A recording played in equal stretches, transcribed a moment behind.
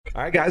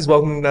All right, guys,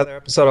 welcome to another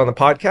episode on the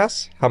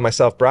podcast. I'm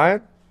myself,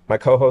 Brian, my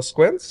co-host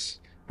Squints,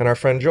 and our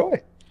friend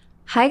Joy.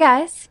 Hi,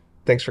 guys.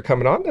 Thanks for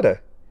coming on today.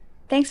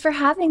 Thanks for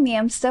having me.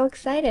 I'm so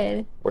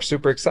excited. We're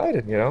super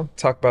excited,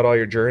 talk about all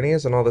your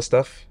journeys and all the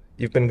stuff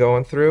you've been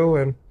going through,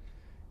 and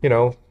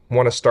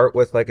want to start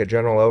with like a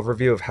general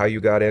overview of how you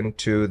got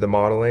into the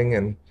modeling,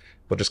 and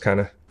we'll just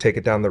kind of take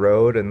it down the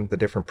road and the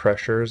different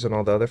pressures and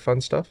all the other fun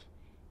stuff.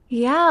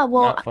 Yeah,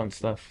 well, Not fun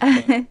stuff.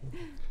 But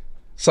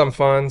Some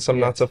fun, some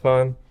yeah. not so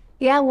fun.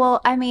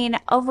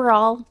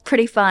 overall,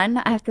 pretty fun,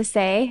 I have to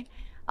say.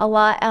 A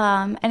lot,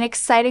 an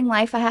exciting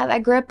life I have. I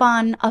grew up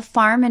on a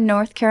farm in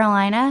North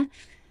Carolina.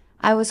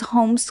 I was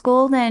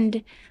homeschooled,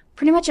 and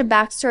pretty much a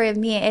backstory of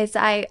me is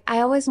I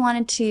always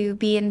wanted to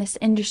be in this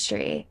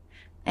industry,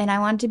 and I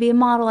wanted to be a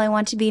model. I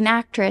wanted to be an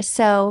actress.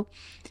 So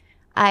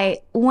I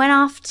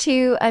moved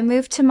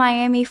to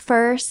Miami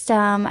first.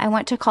 I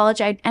went to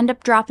college. I ended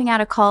up dropping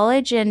out of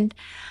college, and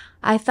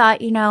I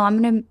thought,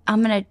 I'm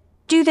gonna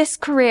do this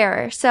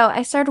career. So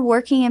I started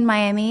working in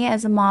Miami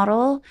as a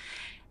model,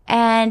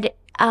 and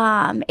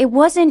it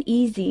wasn't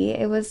easy.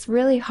 It was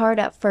really hard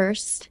at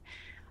first.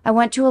 I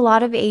went to a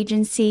lot of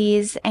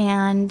agencies,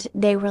 and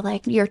they were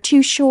like, "You're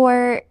too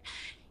short.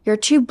 You're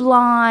too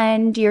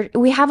blonde.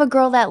 We have a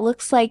girl that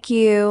looks like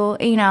you."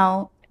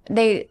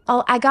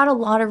 I got a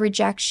lot of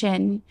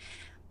rejection,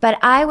 but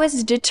I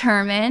was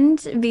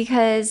determined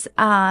because,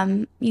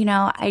 I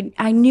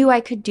knew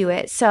I could do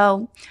it.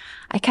 So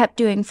I kept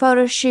doing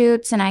photo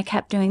shoots, and I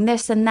kept doing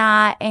this and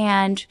that.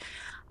 And,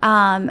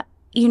 I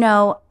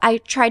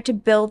tried to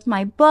build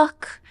my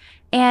book.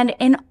 And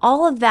in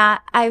all of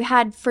that, I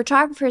had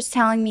photographers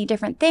telling me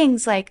different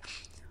things like,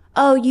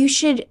 "Oh, you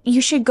should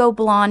go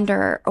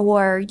blonder,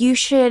 or you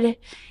should,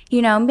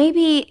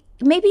 maybe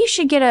you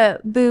should get a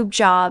boob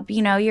job.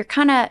 You're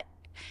kind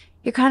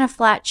of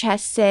flat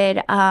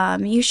chested.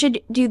 You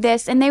should do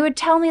this." And they would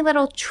tell me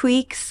little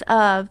tweaks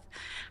of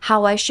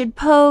how I should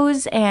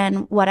pose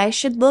and what I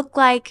should look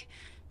like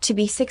to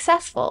be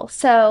successful.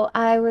 So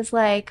I was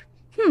like,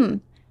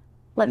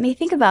 let me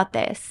think about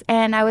this.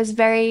 And I was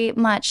very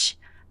much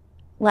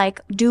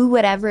like, do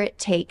whatever it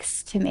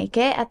takes to make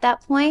it at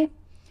that point.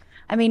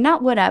 I mean,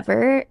 not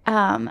whatever,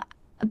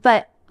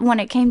 but when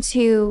it came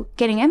to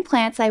getting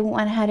implants, I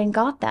went ahead and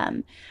got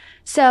them.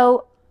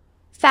 So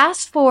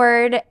fast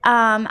forward,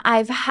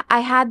 I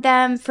had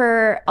them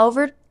for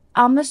over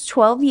almost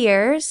 12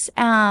 years,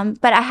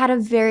 but I had a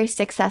very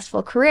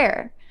successful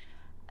career.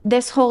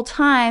 This whole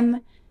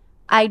time,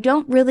 I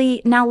don't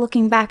really, now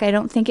looking back, I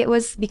don't think it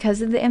was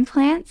because of the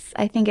implants.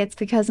 I think it's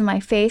because of my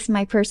face,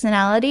 my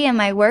personality, and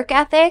my work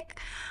ethic.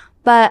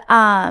 But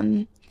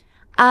I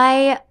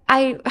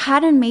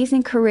had an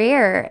amazing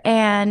career,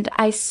 and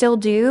I still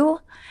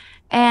do.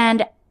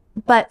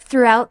 But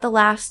throughout the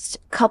last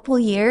couple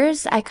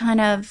years, I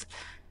kind of,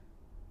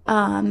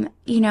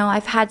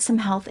 I've had some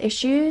health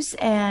issues,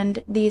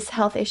 and these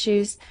health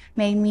issues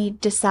made me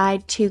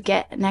decide to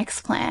get an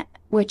explant,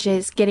 which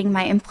is getting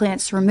my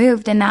implants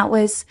removed. And that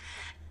was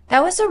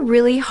a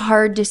really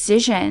hard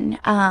decision.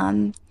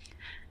 So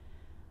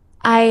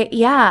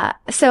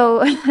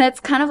that's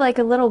kind of like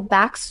a little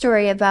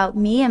backstory about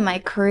me and my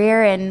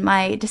career and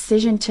my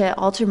decision to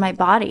alter my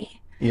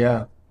body.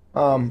 Yeah.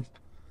 Um,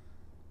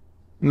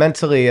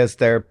 Mentally, as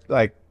they're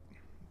like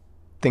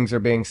things are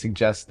being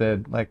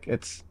suggested, like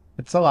it's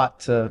a lot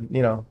to,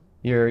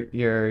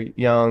 you're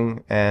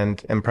young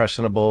and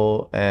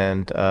impressionable,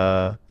 and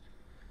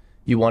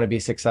you want to be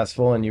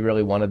successful, and you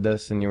really wanted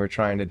this, and you were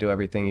trying to do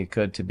everything you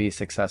could to be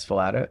successful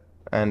at it.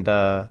 And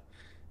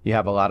you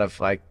have a lot of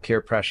like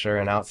peer pressure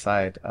and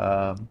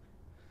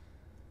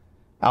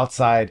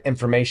outside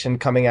information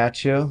coming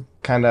at you.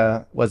 Kind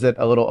of, was it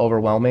a little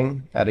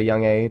overwhelming at a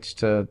young age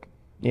to,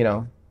 you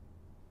know?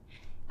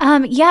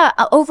 Yeah,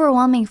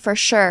 overwhelming for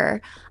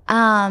sure.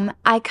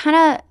 I kind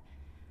of,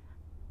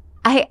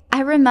 I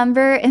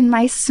remember in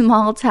my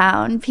small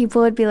town,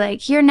 people would be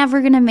like, "You're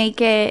never gonna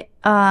make it."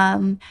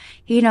 That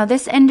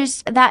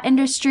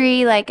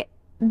industry, like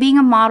being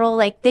a model,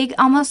 like they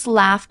almost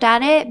laughed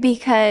at it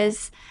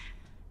because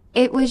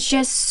it was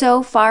just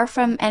so far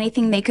from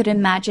anything they could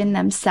imagine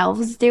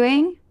themselves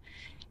doing.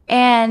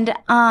 And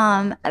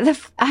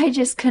I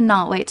just could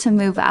not wait to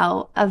move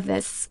out of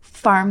this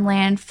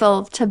farmland full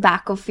of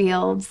tobacco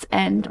fields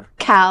and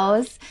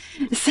cows.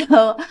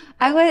 So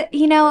I was,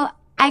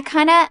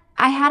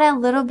 I had a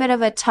little bit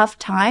of a tough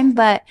time,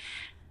 but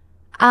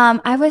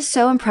I was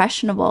so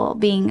impressionable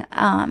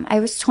I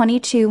was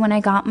 22 when I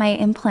got my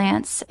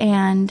implants,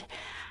 and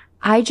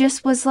I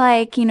just was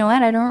like, you know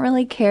what, I don't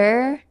really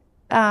care.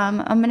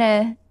 I'm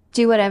gonna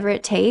do whatever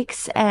it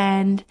takes.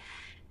 And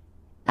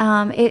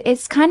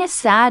it's kind of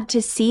sad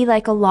to see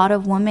like a lot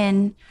of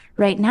women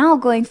right now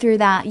going through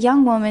that,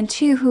 young women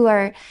too, who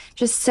are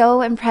just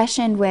so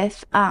impressioned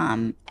with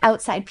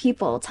outside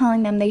people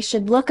telling them they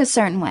should look a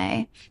certain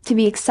way to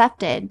be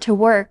accepted, to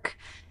work.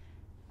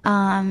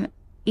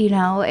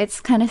 It's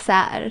kind of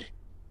sad.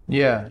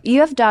 Yeah. You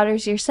have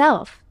daughters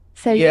yourself,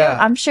 so Yeah.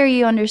 I'm sure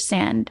you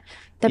understand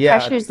the Yeah.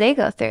 pressures they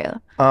go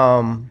through.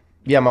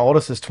 Yeah, my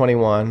oldest is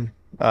 21.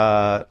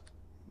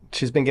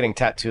 she's been getting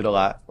tattooed a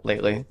lot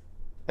lately.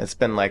 It's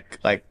been like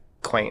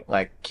quaint,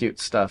 like cute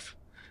stuff.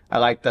 I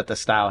like that the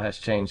style has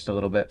changed a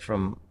little bit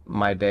from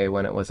my day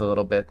when it was a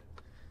little bit,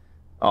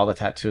 all the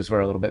tattoos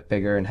were a little bit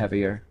bigger and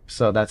heavier.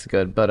 So that's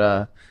good.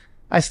 But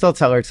I still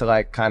tell her to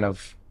like kind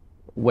of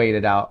wait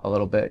it out a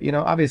little bit. You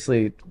know,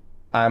 obviously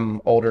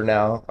I'm older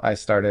now. I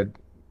started,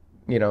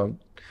 you know,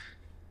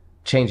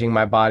 changing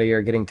my body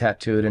or getting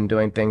tattooed and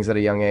doing things at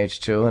a young age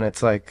too. And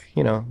it's like,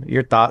 you know,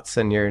 your thoughts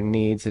and your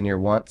needs and your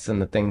wants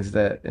and the things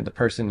that and the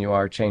person you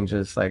are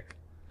changes like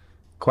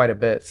quite a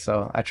bit.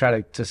 So I try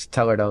to just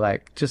tell her to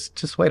like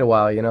just wait a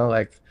while, you know,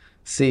 like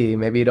see,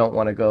 maybe you don't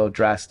want to go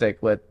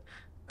drastic with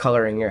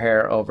coloring your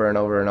hair over and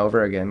over and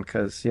over again,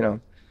 because you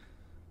know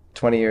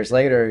 20 years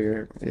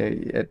later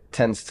it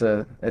tends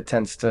to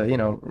you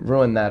know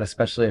ruin that,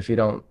 especially if you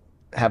don't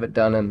have it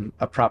done in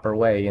a proper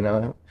way, you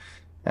know.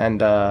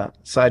 And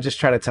so I just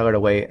try to tell her to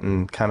wait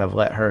and kind of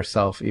let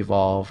herself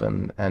evolve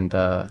and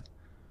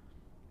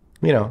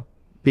you know,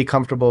 be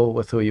comfortable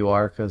with who you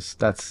are, because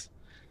that's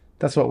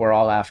what we're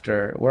all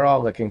after. We're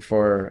all looking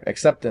for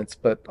acceptance,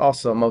 but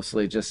also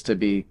mostly just to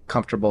be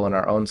comfortable in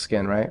our own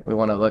skin, right? We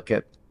want to look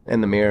at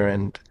in the mirror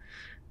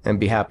and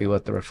be happy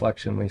with the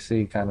reflection we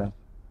see, kind of.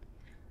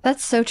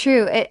 That's so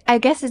true. I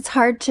guess it's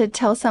hard to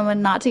tell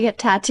someone not to get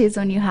tattoos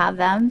when you have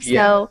them. So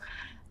Yeah.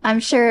 I'm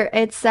sure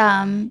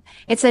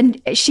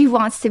she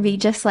wants to be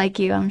just like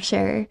you, I'm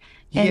sure.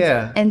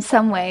 Yeah, In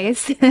some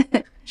ways.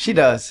 she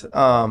does.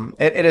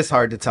 It is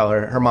hard to tell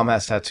her. Her mom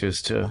has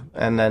tattoos too,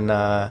 and then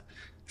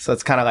so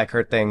it's kind of like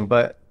her thing.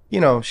 But you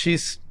know,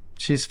 she's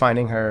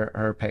finding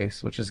her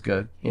pace, which is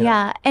good. You know?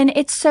 Yeah, and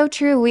it's so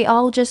true. We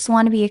all just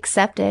want to be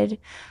accepted.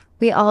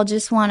 We all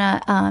just want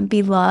to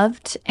be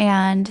loved,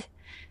 and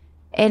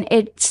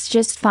it's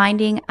just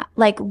finding,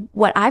 like,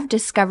 what I've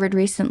discovered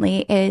recently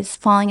is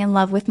falling in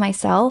love with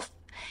myself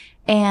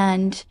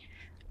and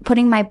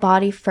putting my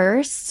body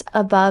first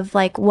above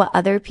like what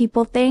other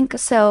people think.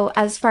 So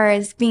as far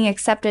as being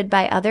accepted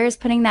by others,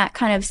 putting that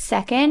kind of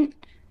second,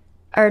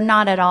 or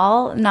not at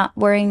all, not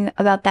worrying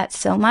about that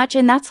so much.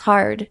 And that's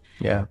hard.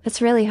 Yeah.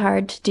 It's really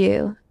hard to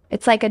do.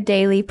 It's like a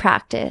daily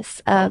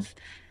practice of,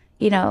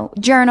 you know,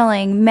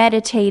 journaling,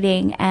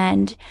 meditating,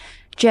 and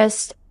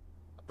just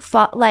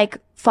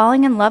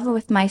falling in love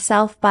with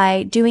myself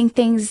by doing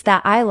things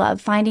that I love,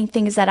 finding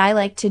things that I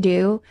like to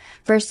do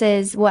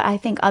versus what I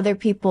think other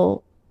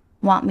people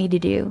want me to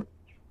do.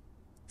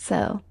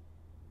 So,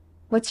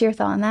 what's your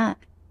thought on that?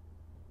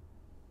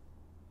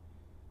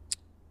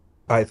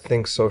 I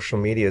think social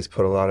media has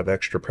put a lot of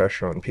extra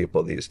pressure on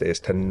people these days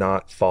to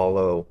not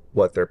follow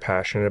what they're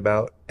passionate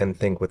about and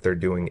think what they're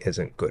doing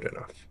isn't good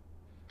enough.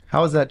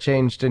 How has that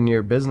changed in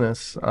your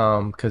business?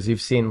 Because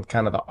you've seen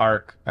kind of the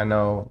arc. I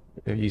know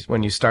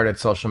when you started,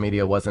 social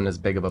media wasn't as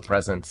big of a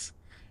presence,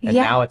 and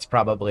Yeah. now it's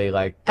probably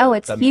like Oh,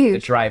 it's the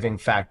huge. driving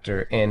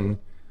factor in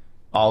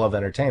all of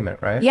entertainment,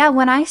 right? Yeah,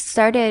 when I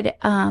started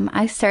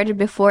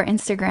before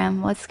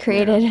Instagram was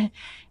created.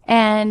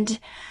 And,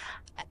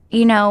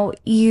 you know,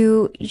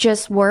 you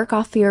just work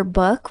off your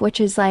book, which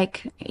is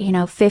like, you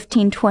know,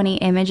 15, 20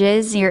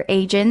 images. Your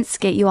agents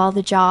get you all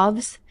the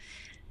jobs.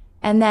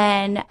 And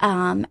then,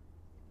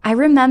 I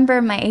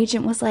remember my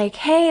agent was like,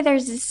 "Hey,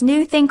 there's this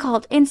new thing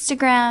called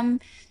Instagram.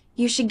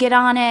 You should get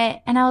on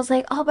it." And I was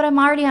like, "Oh, but I'm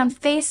already on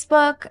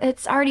Facebook.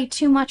 It's already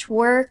too much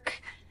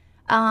work.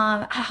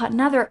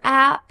 Another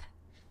app.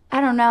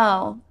 I don't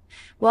know."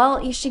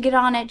 "Well, you should get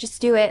on it.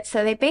 Just do it."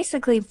 So they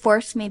basically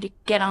forced me to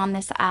get on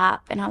this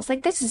app. And I was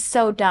like, this is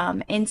so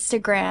dumb.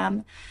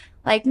 Instagram.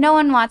 Like, no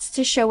one wants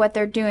to show what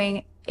they're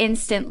doing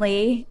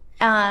instantly.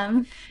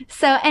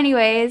 So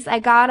anyways, I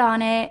got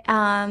on it,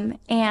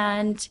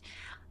 and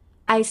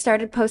I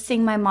started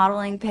posting my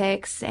modeling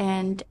pics,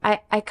 and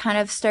I kind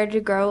of started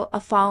to grow a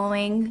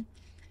following.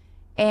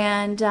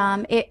 And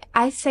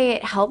I say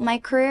it helped my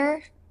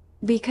career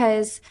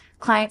because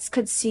clients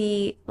could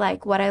see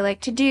like what I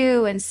like to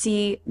do and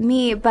see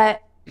me.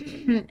 But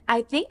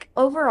I think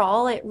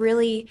overall it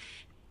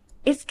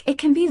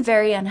can be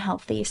very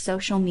unhealthy,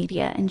 social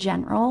media in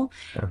general.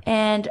 Yeah.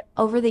 And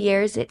over the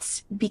years,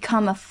 it's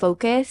become a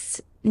focus.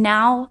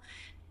 Now,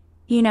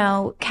 you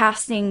know,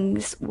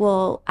 castings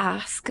will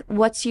ask,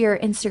 "What's your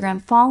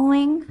Instagram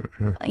following?"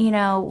 You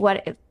know,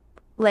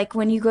 like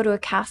when you go to a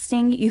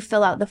casting, you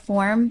fill out the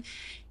form,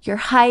 your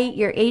height,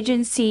 your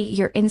agency,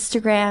 your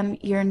Instagram,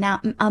 your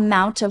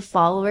amount of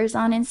followers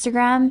on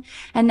Instagram.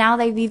 And now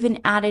they've even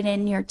added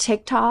in your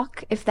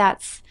TikTok, if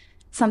that's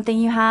something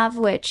you have,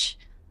 which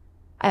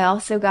I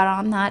also got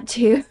on that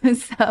too.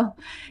 So,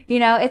 you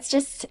know,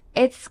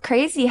 it's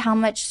crazy how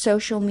much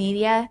social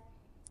media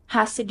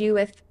has to do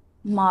with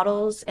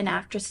models and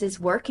actresses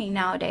working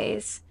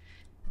nowadays.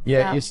 Yeah,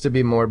 Yeah. it used to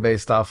be more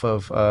based off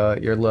of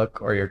your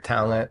look or your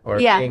talent or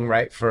Yeah. being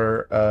right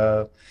for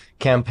a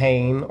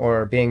campaign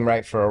or being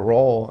right for a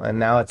role. And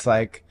now it's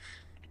like,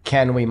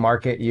 can we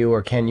market you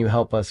or can you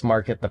help us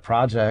market the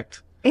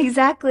project?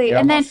 Exactly. It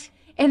almost-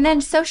 And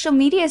then social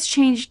media has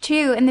changed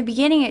too. In the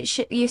beginning,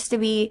 it used to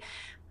be,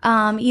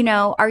 you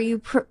know,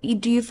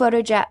 do you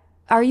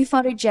are you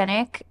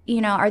photogenic? You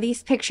know, are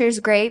these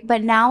pictures great?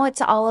 But now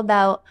it's all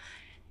about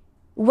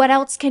what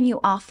else can you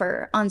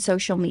offer on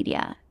social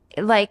media?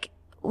 Like,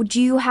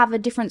 do you have a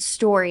different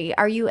story?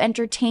 Are you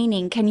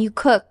entertaining? Can you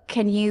cook?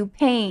 Can you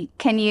paint?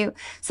 Can you?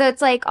 So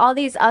it's like all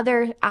these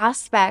other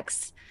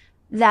aspects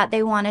that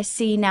they want to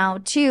see now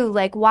too.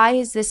 Like, why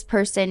is this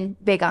person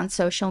big on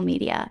social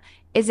media?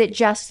 Is it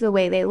just the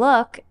way they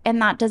look?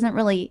 And that doesn't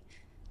really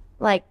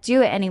like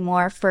do it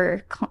anymore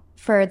for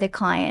the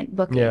client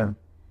booking. Yeah.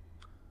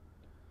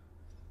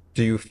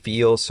 Do you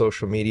feel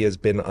social media has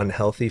been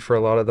unhealthy for a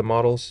lot of the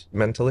models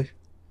mentally?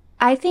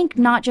 I think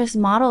not just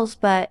models,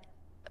 but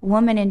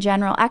women in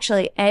general,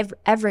 actually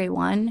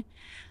everyone.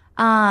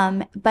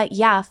 But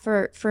yeah,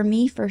 for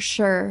me, for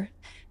sure,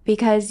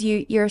 because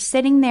you're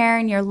sitting there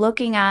and you're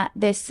looking at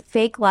this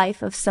fake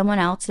life of someone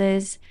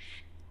else's,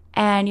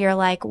 and you're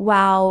like,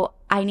 wow,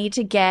 I need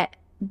to get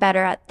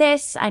better at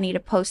this. I need to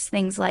post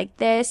things like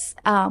this.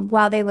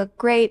 Wow, they look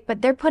great,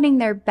 but they're putting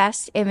their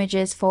best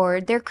images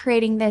forward. They're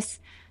creating this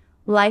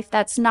life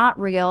that's not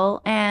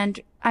real. And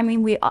I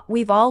mean,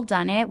 we've all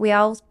done it. We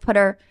all put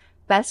our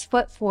best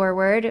foot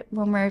forward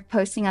when we're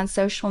posting on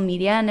social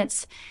media, and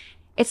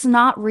it's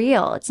not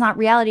real. It's not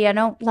reality. I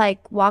don't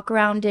like walk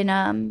around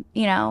in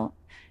you know,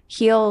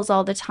 heels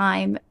all the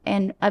time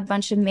and a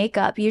bunch of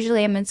makeup.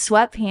 Usually I'm in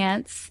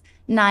sweatpants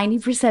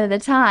 90% of the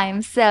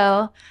time.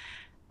 So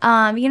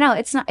you know,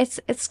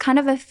 it's kind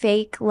of a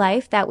fake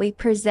life that we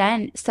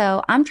present.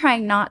 So I'm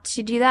trying not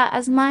to do that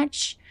as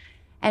much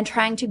and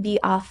trying to be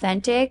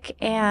authentic.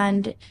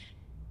 And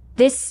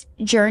this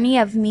journey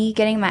of me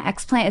getting my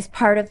explant is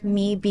part of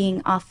me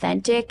being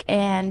authentic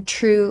and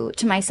true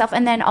to myself.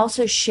 And then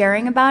also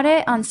sharing about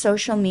it on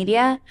social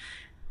media.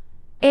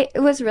 It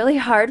was really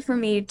hard for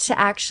me to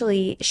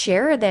actually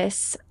share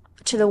this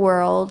to the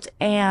world.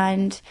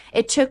 And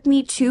it took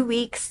me 2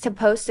 weeks to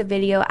post a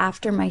video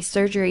after my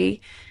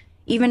surgery,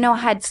 even though I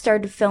had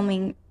started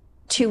filming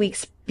 2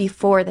 weeks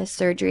before the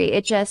surgery.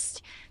 It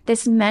just,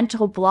 this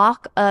mental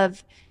block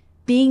of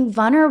being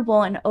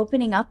vulnerable and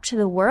opening up to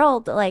the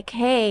world, like,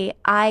 hey,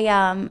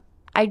 I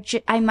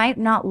might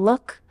not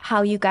look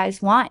how you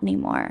guys want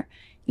anymore.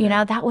 You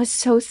know, that was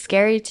so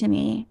scary to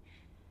me.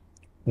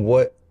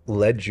 What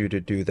led you to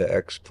do the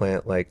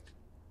explant? Like,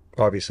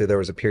 obviously, there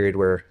was a period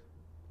where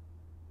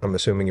I'm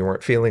assuming you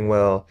weren't feeling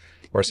well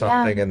or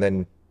something, Yeah. and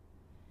then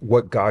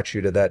what got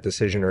you to that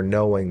decision or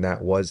knowing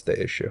that was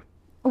the issue?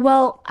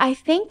 Well, I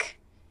think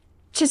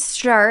to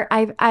start,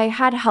 I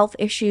had health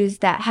issues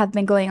that have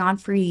been going on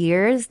for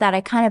years that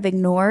I kind of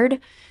ignored.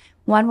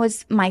 One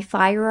was my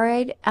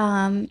thyroid.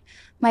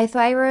 My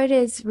thyroid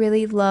is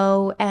really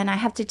low and I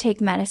have to take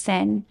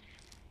medicine.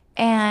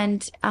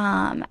 And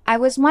I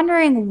was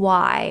wondering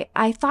why.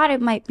 I thought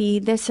it might be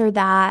this or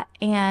that.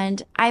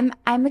 And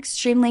I'm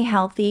extremely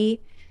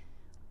healthy.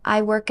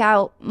 I work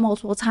out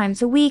multiple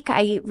times a week.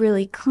 I eat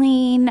really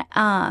clean.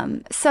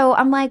 So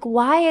I'm like,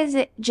 why is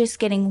it just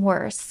getting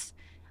worse?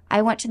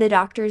 I went to the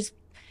doctors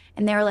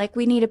and they were like,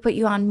 we need to put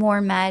you on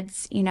more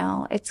meds. You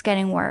know, it's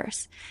getting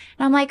worse.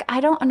 And I'm like, I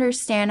don't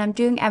understand. I'm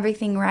doing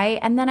everything right.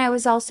 And then I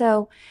was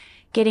also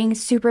getting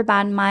super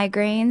bad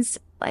migraines.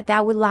 Like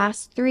that would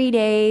last 3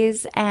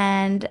 days.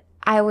 And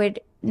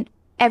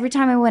every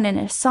time I went in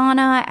a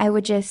sauna, I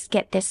would just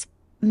get this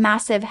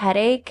massive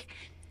headache.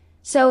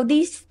 So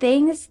these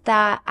things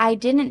that I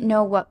didn't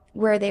know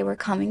where they were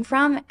coming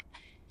from,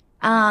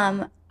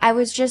 I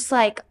was just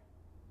like,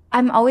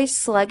 I'm always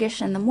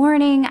sluggish in the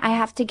morning. I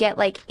have to get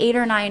like 8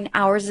 or 9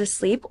 hours of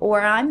sleep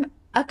or I'm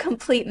a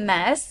complete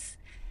mess.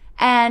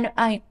 And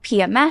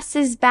PMS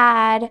is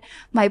bad.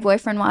 My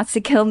boyfriend wants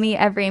to kill me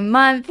every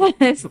month.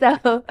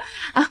 So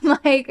I'm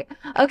like,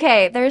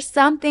 okay, there's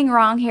something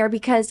wrong here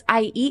because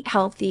I eat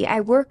healthy. I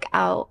work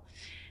out.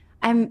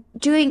 I'm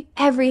doing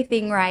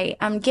everything right.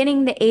 I'm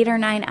getting the 8 or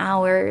 9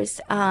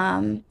 hours.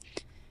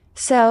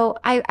 So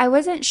I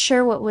wasn't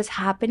sure what was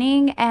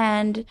happening.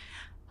 And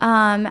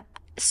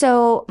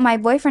so my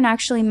boyfriend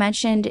actually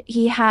mentioned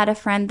he had a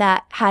friend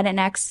that had an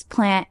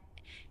explant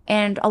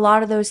and a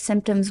lot of those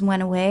symptoms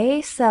went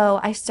away. So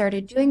I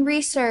started doing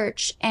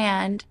research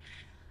and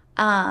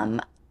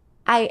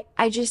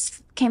I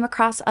just came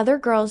across other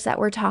girls that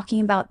were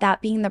talking about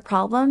that being the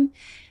problem.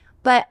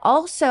 But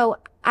also,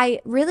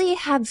 I really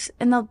have,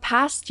 in the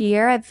past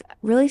year, I've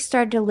really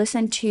started to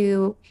listen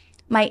to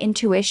my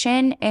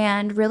intuition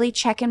and really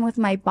check in with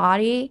my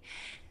body.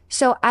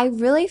 So I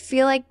really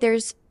feel like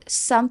there's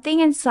something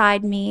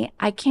inside me,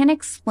 I can't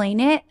explain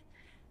it,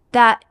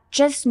 that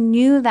just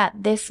knew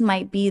that this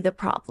might be the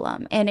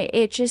problem. And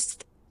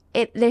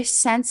this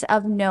sense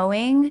of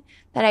knowing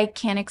that I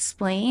can't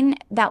explain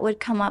that would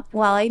come up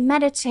while I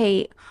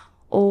meditate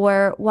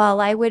or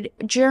while I would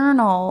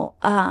journal,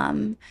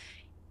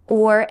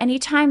 or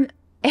anytime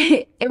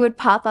it would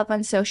pop up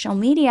on social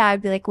media,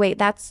 I'd be like, wait,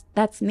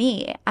 that's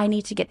me. I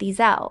need to get these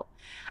out.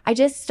 I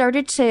just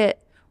started to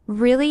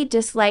really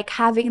dislike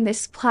having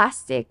this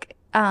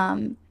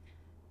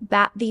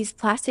these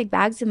plastic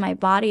bags in my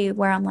body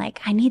where I'm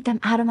like, I need them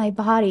out of my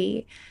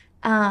body.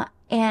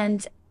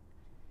 And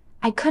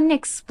I couldn't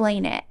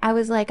explain it. I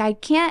was like, I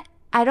can't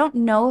I don't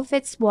know if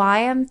it's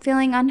why I'm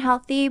feeling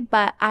unhealthy,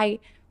 but I,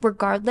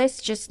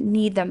 regardless, just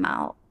need them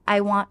out.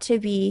 I want to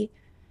be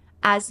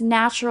as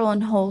natural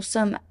and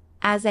wholesome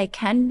as I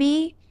can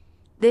be.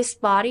 This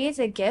body is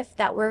a gift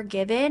that we're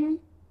given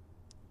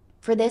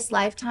for this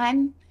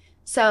lifetime.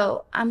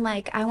 So I'm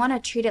like, I want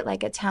to treat it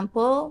like a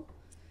temple.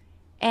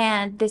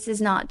 And this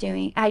is not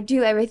doing, I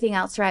do everything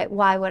else right.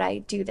 Why would I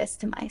do this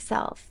to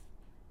myself?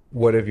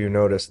 What have you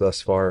noticed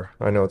thus far?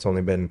 I know it's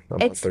only been a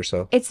month It's or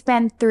so. it's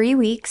been 3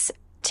 weeks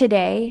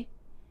today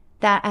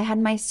that I had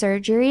my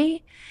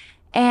surgery.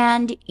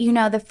 And, you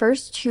know, the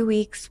first 2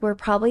 weeks were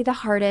probably the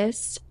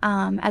hardest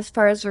as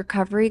far as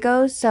recovery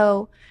goes.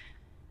 So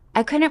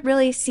I couldn't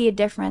really see a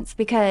difference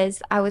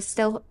because I was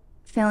still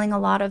feeling a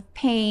lot of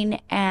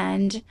pain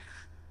and,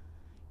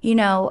 you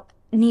know,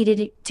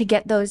 needed to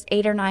get those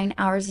 8 or 9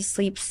 hours of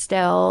sleep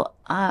still,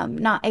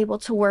 not able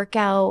to work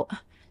out.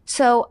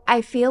 So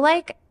I feel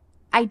like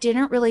I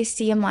didn't really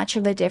see much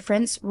of a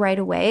difference right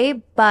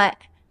away. But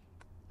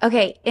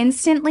okay,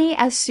 instantly,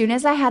 as soon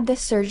as I had the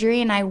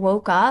surgery and I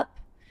woke up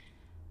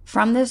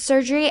from the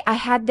surgery, I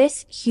had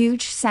this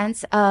huge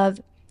sense of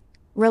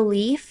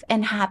relief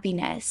and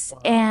happiness.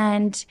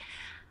 And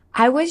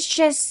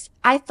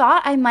I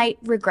thought I might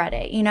regret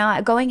it. You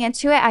know, going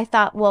into it, I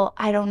thought, well,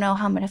 I don't know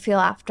how I'm going to feel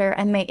after.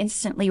 I may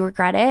instantly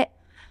regret it.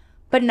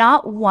 But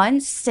not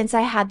once since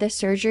I had the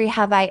surgery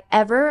have I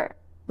ever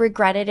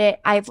regretted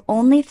it. I've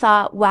only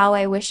thought, wow,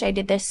 I wish I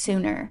did this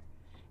sooner.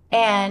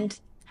 And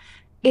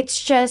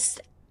it's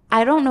just,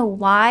 I don't know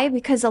why,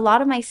 because a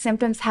lot of my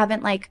symptoms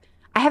haven't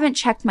I haven't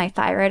checked my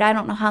thyroid. I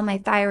don't know how my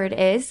thyroid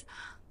is,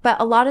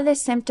 but a lot of the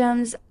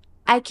symptoms,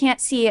 I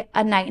can't see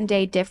a night and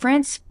day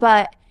difference,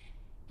 but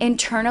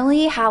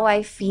internally how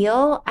I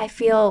feel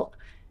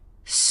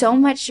so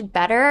much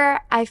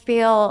better. I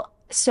feel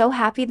so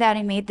happy that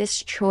I made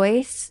this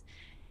choice.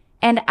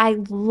 And I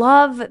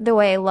love the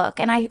way I look.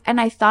 And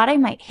I thought I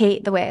might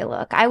hate the way I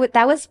look.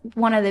 That was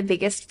one of the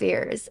biggest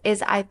fears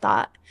is I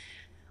thought,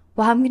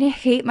 well, I'm going to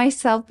hate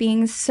myself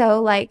being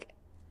so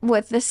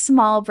with the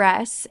small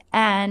breasts.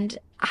 And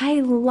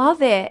I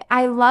love it.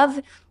 I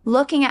love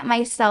looking at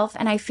myself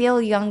and I feel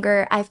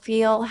younger. I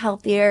feel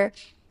healthier.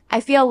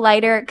 I feel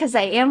lighter because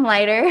I am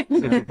lighter.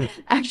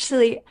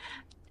 Actually,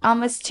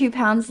 almost 2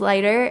 pounds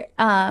lighter.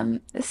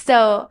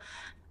 So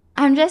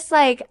I'm just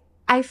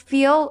I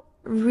feel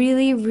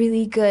really,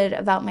 really good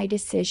about my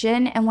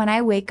decision. And when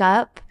I wake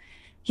up,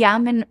 yeah,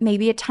 I'm in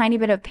maybe a tiny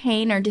bit of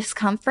pain or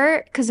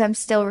discomfort because I'm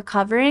still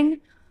recovering,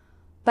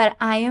 but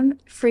I am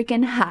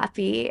freaking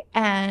happy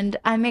and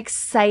I'm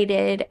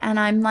excited. And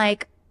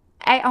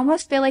I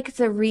almost feel like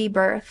it's a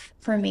rebirth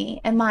for me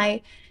and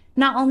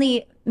not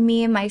only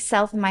me and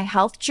myself and my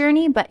health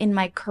journey, but in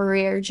my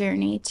career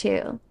journey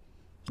too.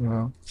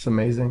 Wow, it's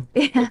amazing.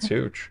 That's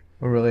huge.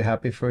 We're really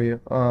happy for you.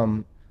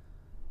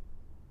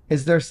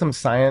 Is there some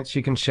science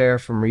you can share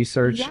from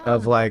research Yeah.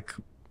 of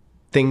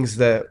things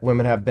that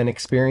women have been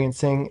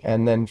experiencing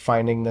and then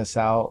finding this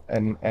out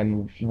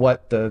and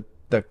what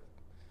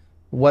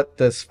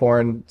this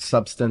foreign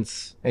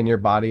substance in your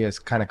body is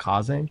kind of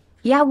causing?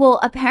 Yeah, well,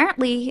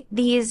 apparently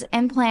these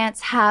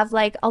implants have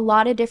a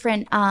lot of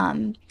different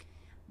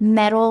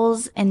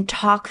metals and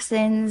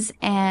toxins,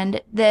 and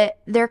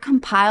they're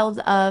compiled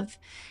of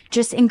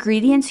just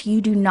ingredients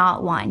you do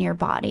not want in your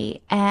body.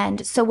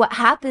 And so what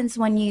happens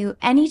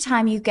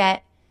anytime you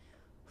get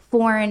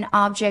foreign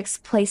objects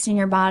placed in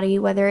your body,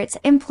 whether it's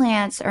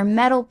implants or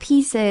metal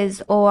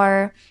pieces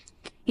or,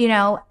 you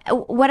know,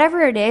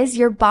 whatever it is,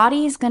 your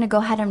body is going to go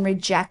ahead and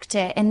reject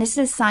it. And this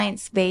is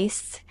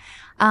science-based.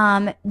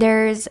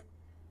 There's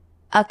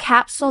a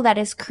capsule that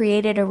is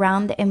created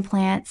around the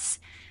implants.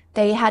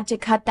 They had to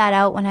cut that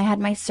out when I had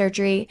my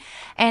surgery.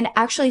 And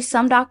actually,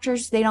 some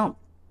doctors, they don't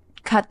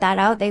cut that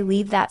out. They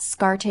leave that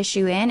scar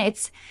tissue in.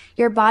 It's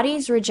your body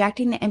is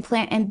rejecting the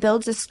implant and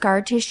builds a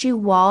scar tissue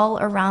wall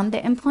around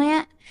the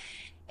implant.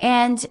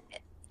 And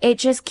it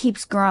just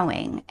keeps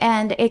growing.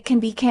 And it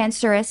can be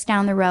cancerous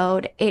down the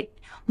road.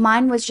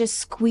 Mine was just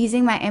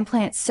squeezing my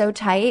implant so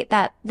tight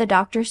that the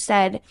doctor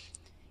said,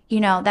 you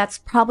know, that's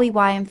probably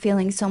why I'm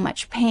feeling so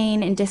much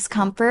pain and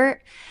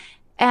discomfort.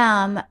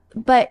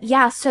 But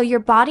yeah, so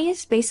your body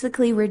is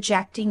basically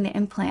rejecting the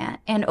implant.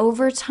 And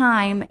over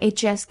time, it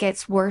just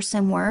gets worse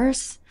and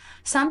worse.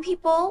 Some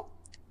people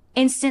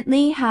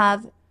instantly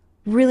have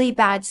really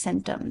bad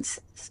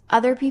symptoms.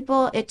 Other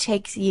people, it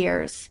takes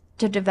years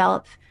to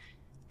develop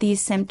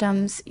these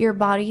symptoms. Your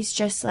body's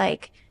just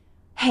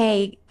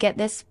hey, get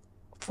this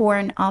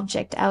foreign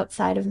object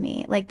outside of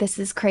me. This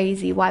is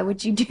crazy. Why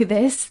would you do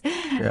this?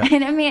 Yeah.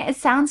 And I mean, it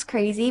sounds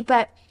crazy,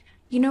 but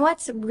you know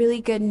what's really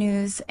good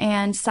news,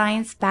 and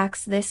science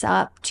backs this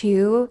up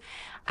too,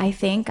 I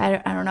think. I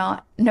don't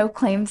know, no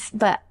claims,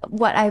 but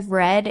what I've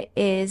read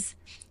is,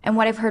 and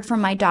what I've heard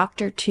from my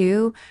doctor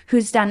too,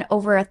 who's done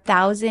over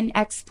 1,000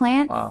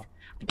 explants. Wow.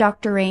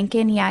 Dr.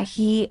 Rankin, yeah,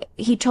 he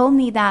told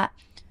me that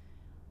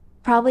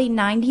probably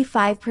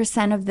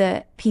 95% of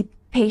the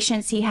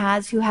patients he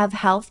has who have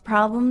health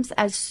problems,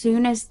 as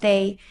soon as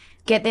they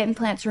get the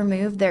implants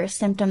removed, their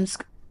symptoms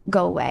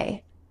go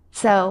away.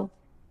 So,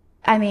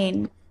 I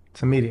mean,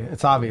 It's immediate.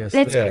 It's obvious.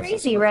 It's Yeah.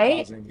 crazy,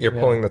 right? You're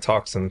pulling the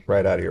toxin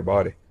right out of your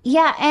body.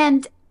 Yeah,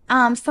 and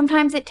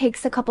sometimes it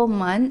takes a couple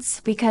months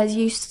because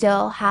you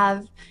still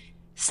have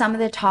some of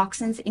the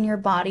toxins in your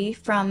body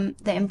from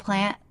the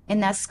implant in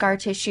that scar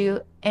tissue,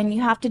 and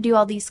you have to do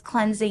all these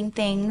cleansing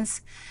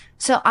things.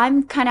 So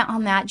I'm kind of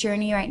on that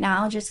journey right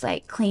now, just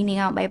like cleaning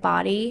out my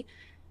body,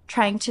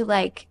 trying to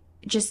like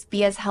just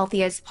be as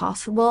healthy as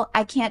possible.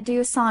 I can't do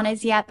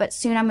saunas yet, but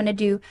soon I'm going to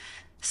do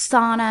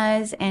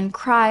saunas and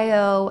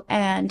cryo,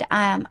 and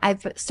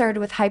I've started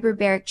with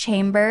hyperbaric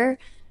chamber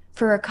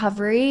for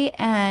recovery.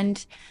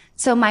 And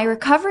so my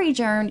recovery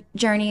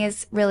journey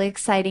is really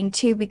exciting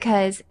too,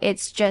 because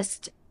it's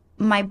just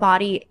my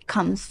body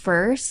comes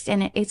first,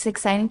 and it's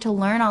exciting to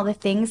learn all the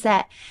things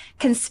that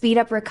can speed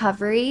up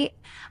recovery.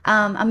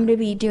 I'm going to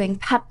be doing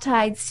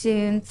peptides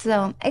soon, so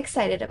I'm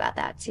excited about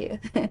that too.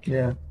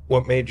 Yeah.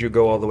 What made you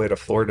go all the way to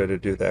Florida to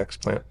do the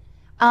explant?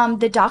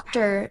 The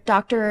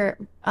Dr.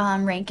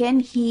 Rankin,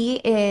 he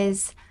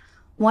is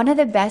one of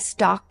the best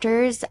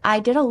doctors. I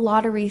did a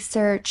lot of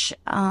research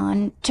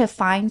on to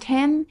find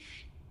him.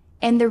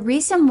 And the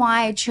reason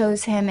why I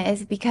chose him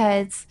is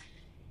because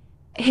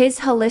his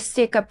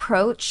holistic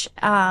approach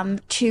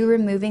to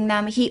removing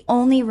them, he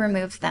only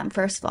removes them,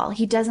 first of all.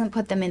 He doesn't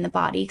put them in the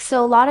body.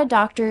 So a lot of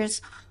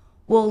doctors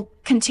will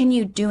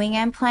continue doing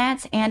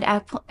implants and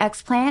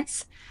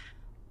explants,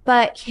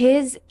 but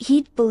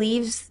he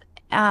believes,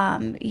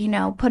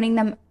 putting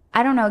them,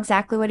 I don't know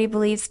exactly what he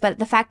believes, but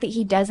the fact that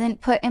he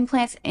doesn't put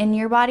implants in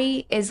your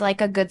body is like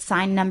a good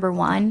sign, number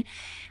one.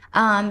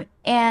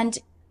 And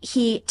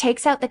he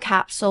takes out the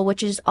capsule,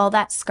 which is all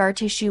that scar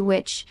tissue,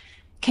 which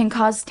can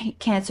cause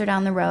cancer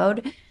down the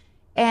road.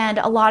 And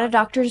a lot of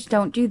doctors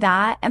don't do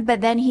that.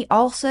 But then he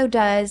also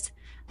does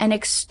an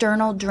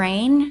external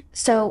drain.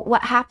 So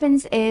what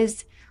happens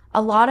is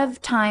a lot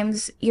of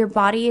times your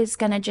body is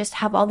going to just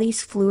have all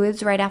these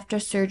fluids right after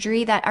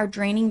surgery that are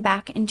draining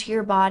back into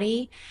your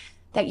body,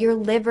 that your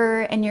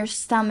liver and your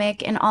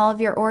stomach and all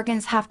of your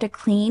organs have to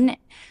clean.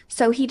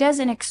 So he does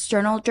an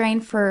external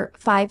drain for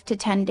 5 to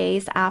 10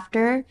 days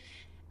after,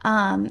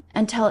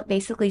 until it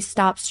basically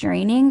stops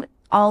draining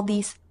all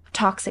these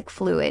toxic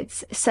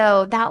fluids.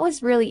 So that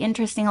was really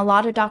interesting. A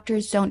lot of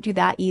doctors don't do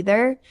that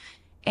either.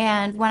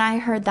 And when I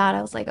heard that,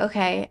 I was like,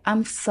 okay,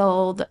 I'm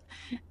sold.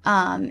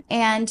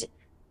 And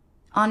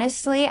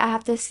honestly, I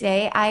have to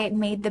say, I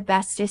made the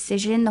best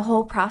decision. The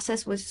whole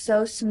process was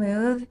so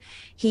smooth.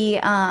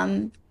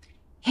 Him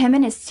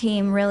and his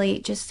team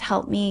really just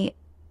helped me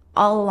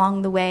all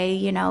along the way.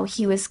 You know,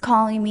 he was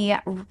calling me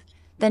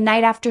the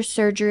night after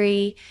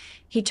surgery.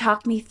 He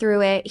talked me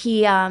through it.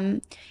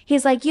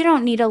 He's like, you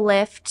don't need a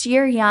lift.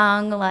 You're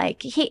young.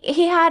 Like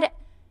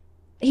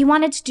he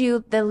wanted to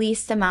do the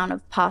least amount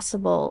of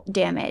possible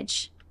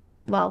damage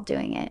while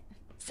doing it.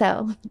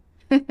 So.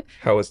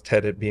 How was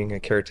Ted at being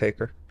a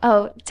caretaker?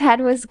 Oh, Ted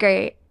was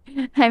great.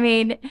 I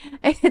mean,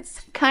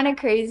 it's kind of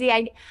crazy.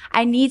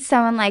 I need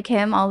someone like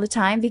him all the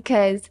time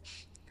because,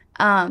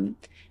 I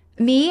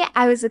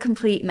was a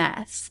complete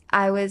mess.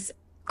 I was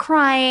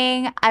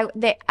crying.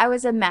 I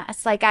was a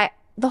mess. Like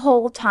the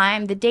whole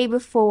time, the day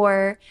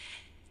before,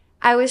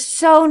 I was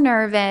so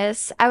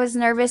nervous. I was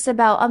nervous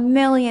about a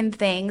million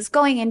things,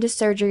 going into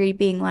surgery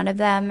being one of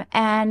them,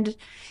 and,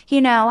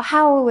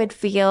 how it would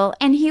feel.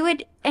 And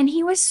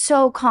he was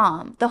so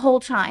calm the whole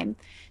time.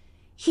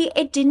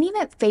 It didn't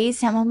even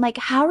faze him. I'm like,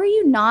 how are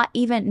you not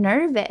even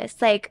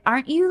nervous? Like,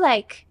 aren't you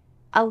like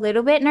a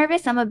little bit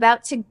nervous? I'm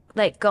about to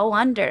like go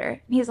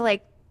under. He's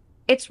like,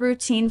 it's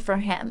routine for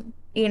him.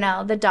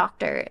 The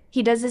doctor,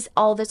 he does this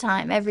all the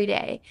time, every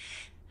day.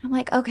 I'm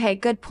like, okay,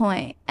 good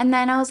point. And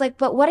then I was like,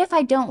 but what if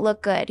I don't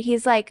look good?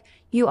 He's like,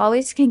 you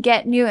always can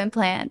get new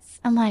implants.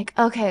 I'm like,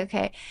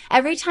 okay.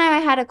 Every time I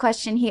had a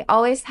question, he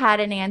always had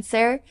an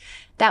answer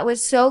that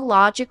was so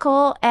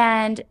logical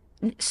and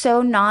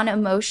so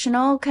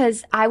non-emotional,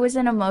 because I was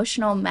an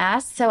emotional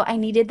mess. So I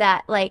needed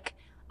that like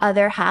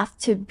other half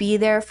to be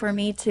there for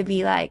me, to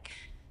be like,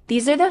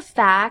 these are the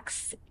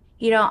facts.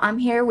 I'm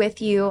here with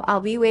you.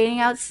 I'll be waiting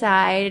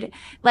outside.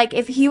 Like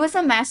if he was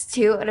a mess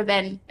too, it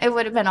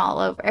would have been all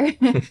over.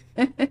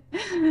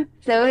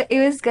 So it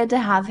was good to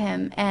have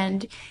him.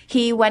 And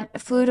he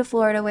flew to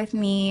Florida with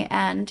me,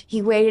 and he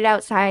waited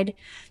outside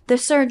the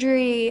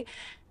surgery,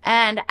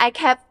 and I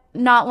kept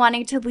not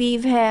wanting to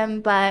leave him,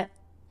 but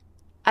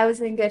I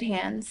was in good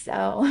hands.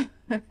 So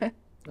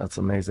That's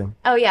amazing.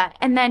 Oh yeah.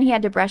 And then he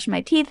had to brush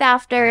my teeth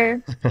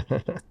after.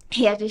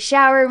 He had to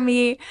shower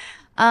me.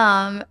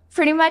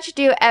 Pretty much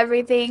do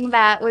everything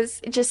that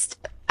was just,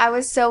 I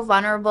was so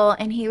vulnerable,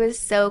 and he was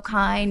so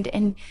kind,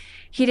 and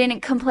he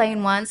didn't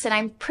complain once. And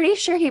I'm pretty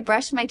sure he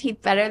brushed my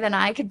teeth better than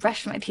I could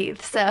brush my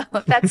teeth. So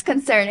that's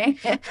concerning.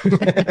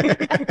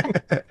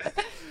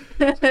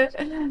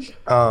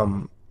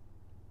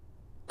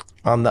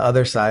 On the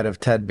other side of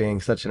Ted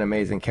being such an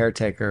amazing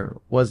caretaker,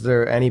 was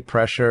there any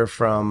pressure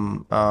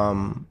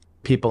from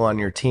people on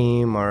your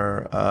team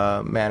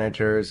or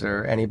managers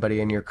or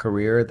anybody in your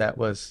career that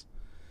was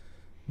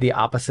the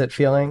opposite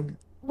feeling?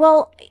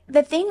 Well,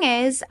 the thing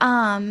is,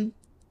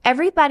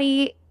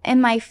 everybody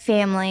in my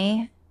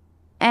family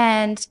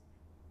and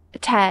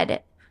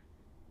Ted,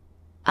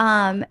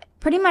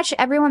 pretty much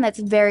everyone that's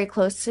very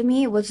close to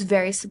me was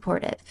very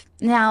supportive.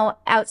 Now,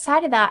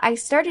 outside of that, I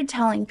started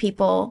telling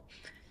people,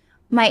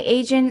 my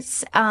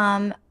agents,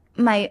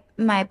 my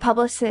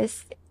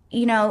publicists,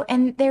 you know,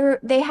 and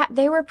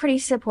they were pretty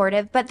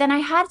supportive. But then I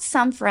had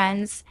some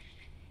friends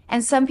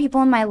and some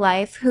people in my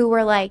life who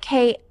were like,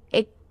 "Hey,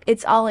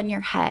 it's all in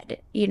your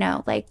head, you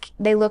know, like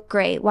they look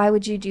great. Why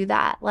would you do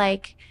that?"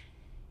 Like,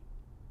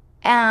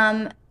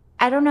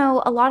 I don't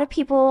know. A lot of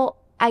people,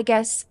 I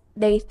guess,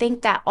 they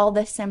think that all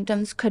the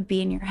symptoms could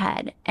be in your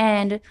head.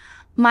 And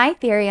my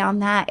theory on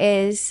that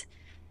is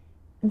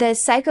the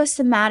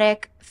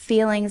psychosomatic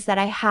feelings that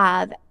I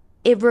have,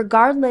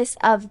 regardless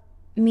of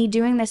me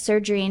doing the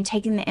surgery and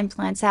taking the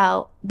implants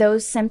out,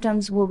 those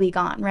symptoms will be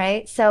gone,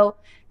 right? So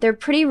they're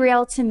pretty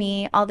real to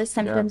me, all the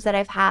symptoms that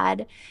I've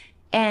had.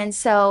 And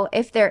so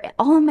if they're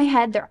all in my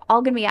head, they're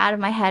all going to be out of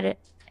my head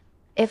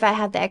if I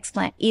have the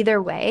explant.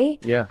 Either way,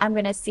 I'm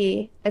going to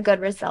see a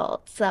good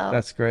result. So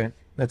that's great.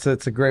 It's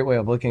a great way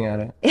of looking at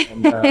it.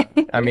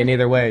 And, I mean,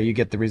 either way, you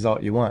get the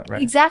result you want,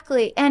 right?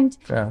 Exactly. And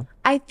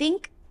I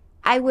think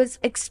I was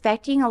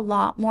expecting a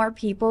lot more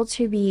people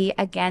to be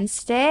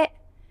against it,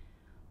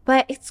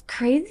 but it's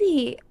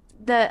crazy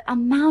the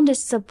amount of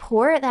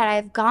support that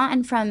I've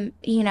gotten from,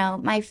 you know,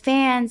 my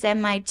fans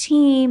and my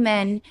team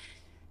and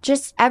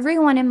just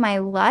everyone in my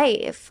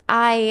life.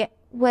 I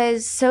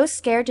was so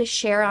scared to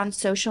share on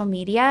social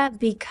media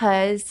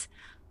because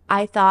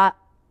I thought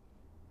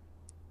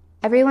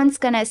everyone's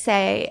going to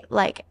say,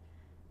 like,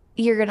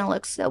 you're going to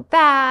look so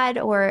bad,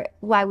 or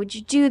why would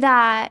you do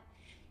that?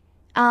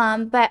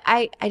 But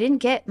I didn't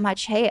get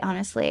much hate,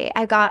 honestly.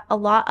 I got a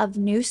lot of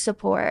new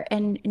support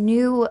and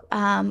new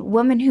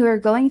women who are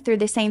going through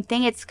the same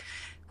thing. It's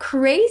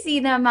crazy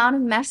the amount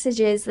of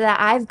messages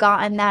that I've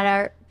gotten that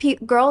are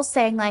girls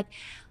saying, like,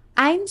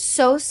 I'm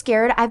so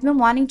scared. I've been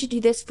wanting to do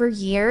this for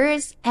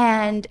years,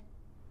 and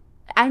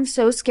I'm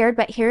so scared,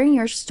 but hearing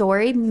your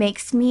story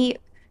makes me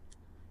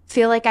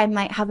feel like I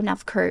might have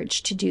enough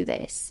courage to do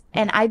this.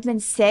 And I've been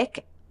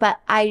sick, but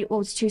I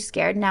was too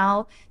scared.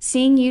 Now,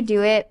 seeing you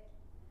do it,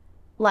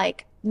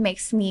 like,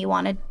 makes me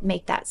want to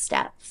make that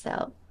step.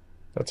 So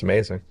that's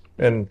amazing.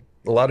 And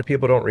a lot of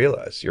people don't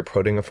realize you're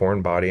putting a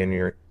foreign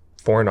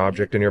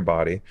object in your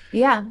body.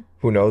 Yeah.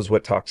 Who knows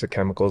what toxic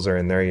chemicals are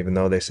in there, even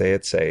though they say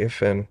it's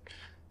safe. And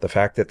the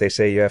fact that they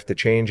say you have to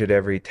change it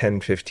every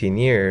 10, 15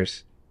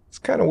 years, it's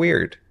kind of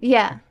weird.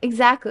 Yeah,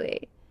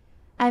 exactly.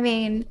 I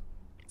mean,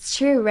 it's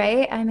true,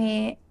 right? I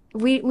mean,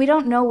 we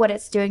don't know what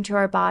it's doing to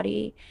our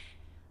body,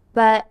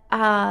 but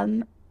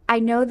I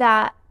know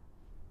that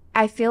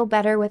I feel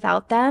better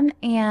without them,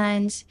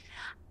 and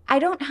I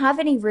don't have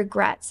any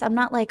regrets. I'm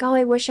not like, oh,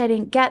 I wish I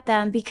didn't get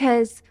them,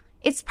 because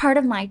it's part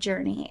of my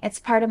journey. It's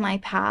part of my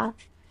path,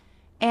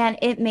 and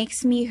it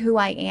makes me who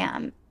I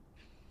am.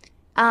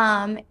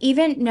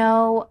 Even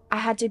though I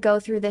had to go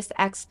through this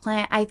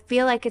explant, I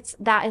feel like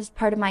that is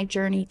part of my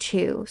journey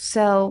too.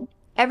 So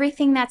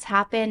everything that's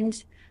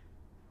happened,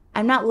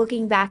 I'm not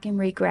looking back and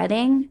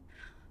regretting,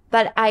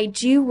 but I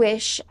do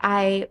wish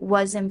I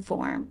was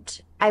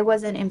informed. I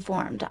wasn't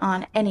informed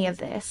on any of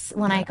this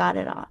when I got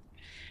it on.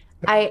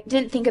 I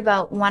didn't think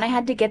about when I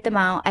had to get them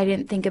out. I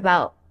didn't think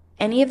about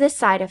any of the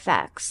side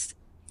effects,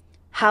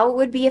 how it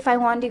would be if I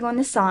wanted to go in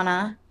the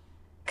sauna,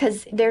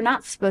 because they're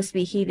not supposed to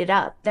be heated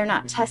up. They're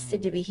not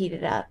tested to be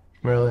heated up.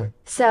 Really?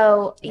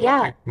 So,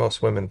 yeah.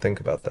 Most women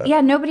think about that.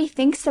 Yeah, nobody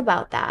thinks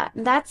about that.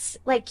 That's,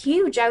 like,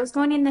 huge. I was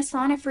going in the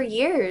sauna for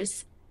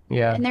years.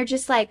 Yeah. And they're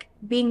just, like,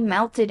 being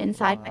melted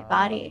inside my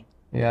body.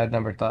 Yeah, I'd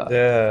never thought.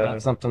 Yeah. That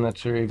was something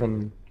that you're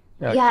even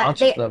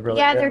conscious of, really.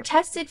 Yeah, they're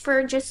tested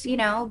for just, you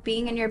know,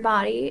 being in your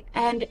body.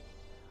 And,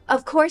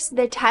 of course,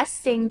 the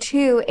testing,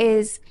 too,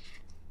 is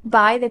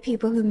by the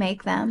people who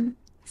make them.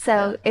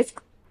 So it's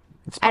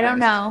I don't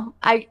know.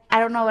 I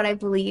don't know what I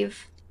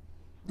believe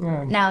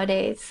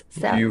nowadays.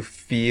 So do you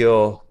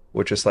feel,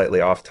 which is slightly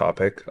off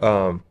topic,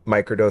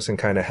 microdosing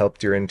kind of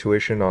helped your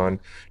intuition on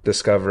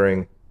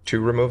discovering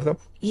to remove them?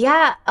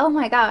 Yeah. Oh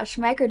my gosh,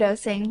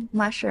 microdosing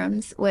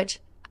mushrooms, which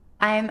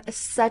I'm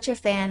such a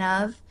fan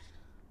of.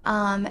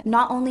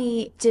 Not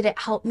only did it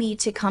help me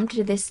to come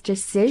to this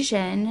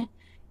decision,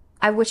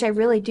 which I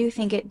really do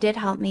think it did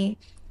help me.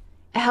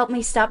 It helped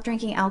me stop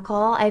drinking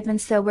alcohol. I've been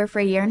sober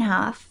for 1.5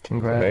 years.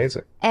 Congrats.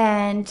 Amazing.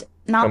 And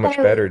not How much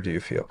better do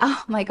you feel?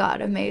 Oh my God,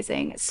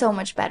 amazing. So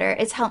much better.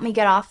 It's helped me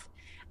get off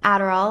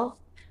Adderall.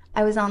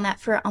 I was on that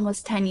for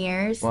almost 10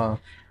 years. Wow.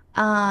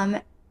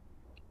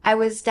 I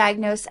was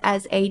diagnosed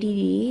as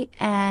ADD,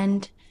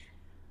 and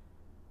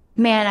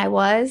man, I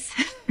was.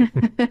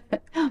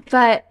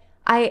 But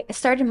I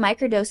started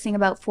microdosing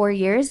about 4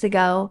 years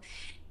ago,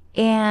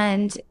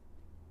 and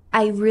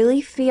I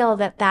really feel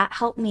that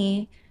helped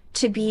me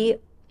to be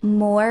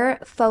more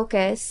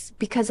focused,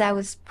 because I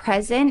was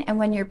present. And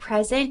when you're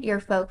present,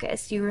 you're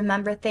focused. You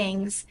remember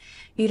things.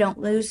 You don't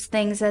lose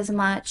things as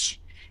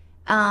much.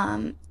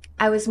 I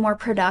was more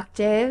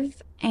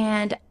productive.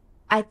 And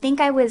I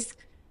think I was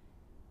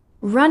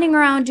running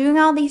around doing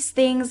all these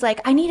things.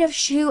 Like, I need to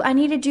shoot. I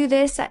need to do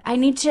this. I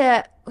need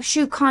to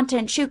shoot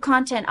content,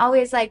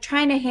 always like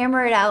trying to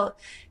hammer it out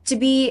to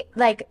be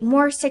like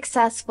more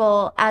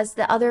successful as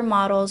the other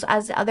models,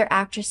 as the other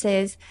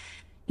actresses,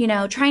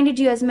 trying to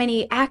do as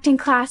many acting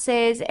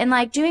classes and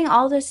like doing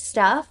all this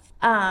stuff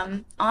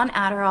on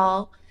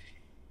Adderall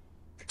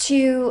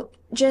to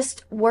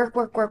just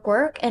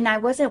work. And I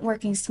wasn't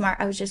working smart.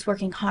 I was just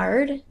working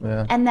hard.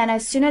 Yeah. And then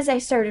as soon as I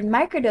started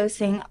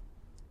microdosing,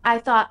 I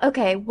thought,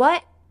 okay,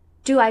 what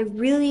do I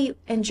really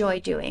enjoy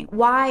doing?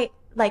 Why?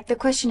 Like the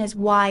question is,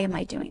 why am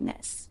I doing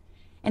this?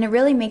 And it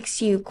really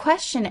makes you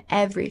question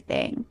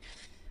everything,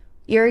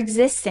 your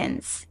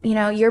existence,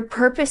 your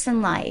purpose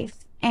in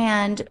life.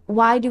 And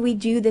why do we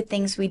do the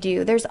things we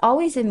do? There's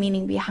always a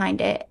meaning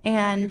behind it.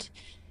 And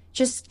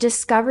just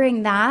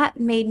discovering that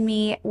made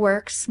me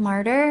work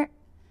smarter,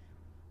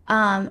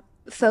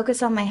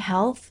 focus on my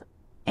health.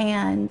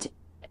 And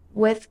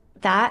with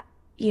that,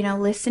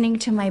 listening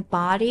to my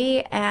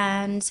body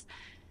and,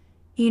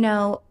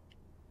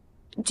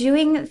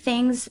 doing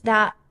things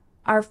that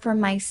are for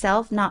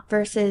myself, not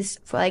versus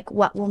for like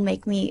what will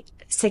make me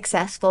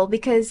successful,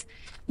 because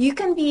you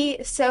can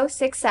be so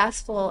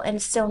successful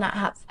and still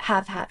not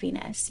have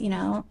happiness,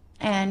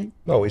 and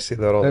Oh, we see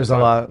that all There's the a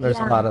time. lot. There's a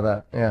Yeah. lot of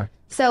that. Yeah.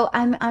 so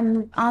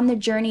I'm on the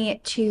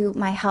journey to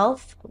my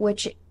health,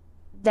 which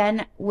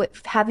then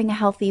with having a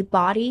healthy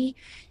body,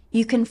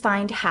 you can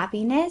find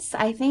happiness,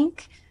 I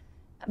think,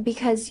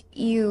 because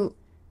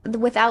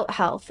without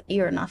health,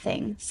 you're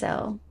nothing.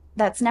 So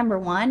that's number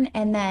one.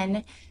 And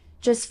then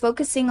just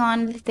focusing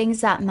on the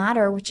things that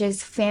matter, which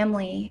is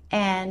family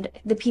and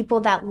the people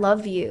that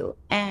love you,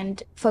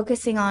 and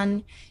focusing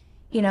on,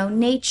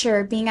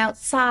 nature, being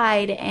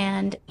outside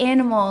and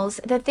animals,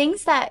 the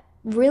things that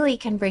really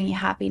can bring you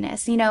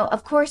happiness.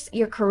 Of course,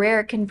 your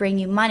career can bring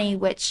you money,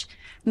 which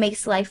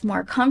makes life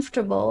more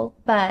comfortable,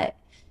 but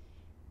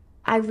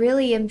I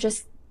really am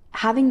just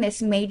having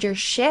this major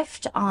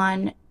shift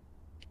on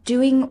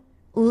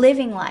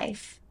living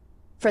life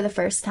for the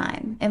first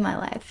time in my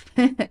life.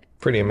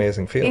 Pretty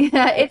amazing feel.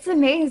 Yeah, it's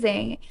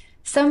amazing.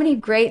 So many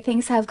great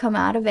things have come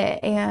out of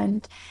it,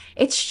 and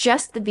it's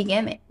just the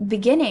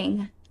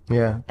beginning.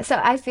 Yeah. So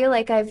I feel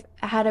like I've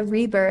had a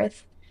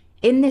rebirth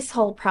in this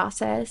whole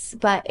process,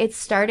 but it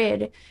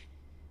started,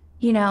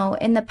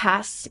 in the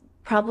past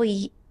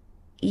probably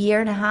year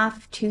and a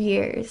half, 2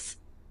 years.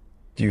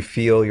 Do you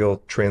feel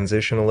you'll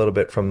transition a little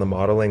bit from the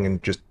modeling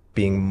and just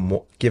being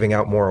giving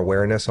out more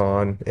awareness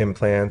on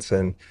implants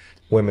and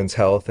women's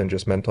health and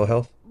just mental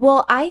health?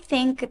 Well, I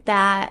think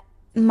that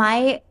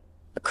my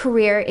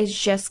career is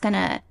just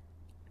gonna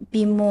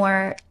be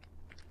more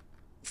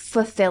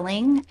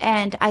fulfilling,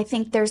 and I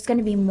think there's going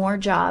to be more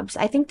jobs.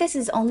 I think this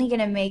is only going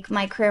to make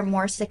my career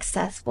more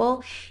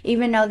successful,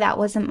 even though that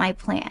wasn't my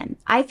plan.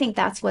 I think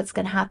that's what's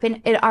going to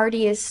happen. It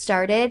already has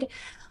started.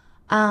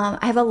 I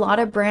have a lot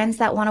of brands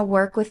that want to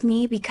work with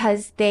me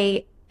because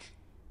they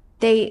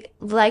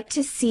like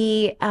to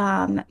see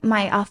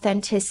my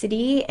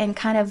authenticity and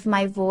kind of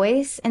my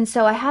voice. And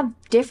so I have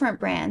different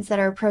brands that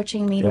are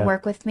approaching me to Yeah.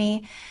 work with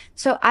me.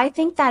 So I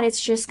think that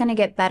it's just going to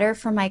get better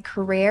for my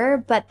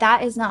career, but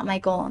that is not my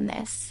goal in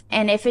this.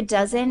 And if it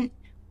doesn't,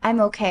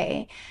 I'm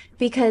okay,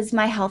 because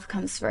my health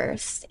comes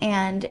first.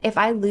 And if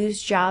I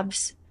lose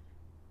jobs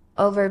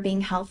over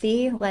being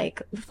healthy,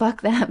 like,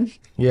 fuck them.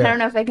 Yeah. I don't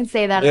know if I can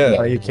say that. Yeah.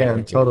 Oh, you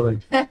can totally.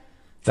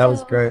 That was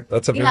So- great.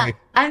 That's a Yeah, very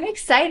I'm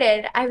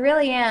excited. I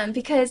really am,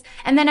 because,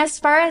 and then as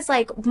far as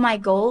like my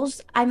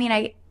goals, I mean,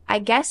 I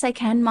guess I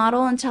can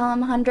model until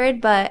I'm 100,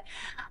 but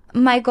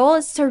my goal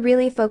is to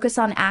really focus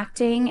on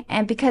acting,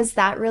 and because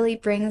that really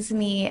brings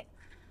me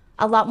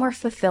a lot more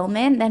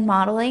fulfillment than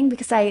modeling,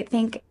 because I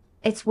think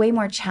it's way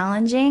more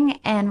challenging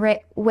and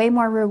way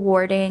more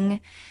rewarding,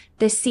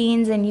 the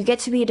scenes, and you get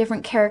to be a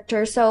different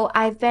character. So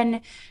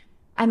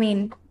I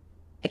mean,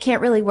 I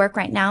can't really work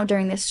right now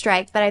during this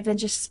strike, but I've been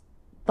just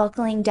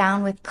buckling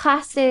down with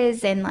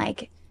classes and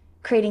like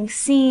creating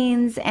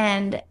scenes,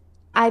 and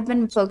I've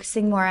been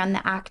focusing more on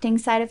the acting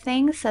side of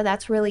things. So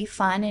that's really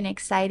fun and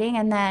exciting.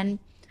 And then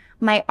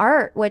my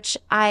art, which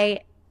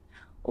I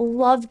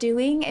love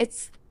doing,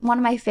 it's one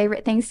of my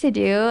favorite things to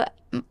do.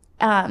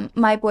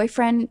 My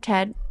boyfriend,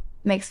 Ted,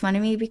 makes fun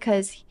of me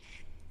because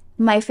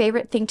my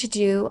favorite thing to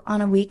do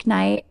on a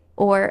weeknight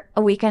or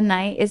a weekend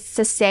night is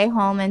to stay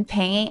home and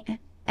paint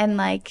and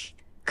like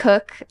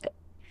cook.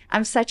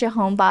 I'm such a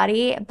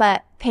homebody,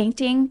 but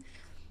painting,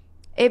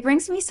 it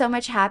brings me so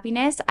much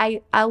happiness.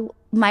 I'll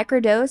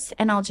microdose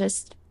and I'll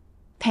just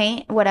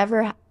paint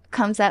whatever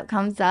comes up,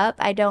 comes up.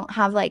 I don't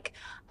have like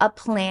a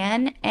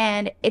plan,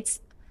 and it's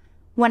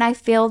when I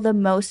feel the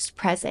most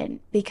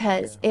present,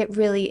 because it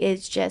really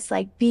is just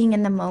like being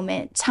in the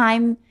moment.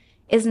 Time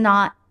is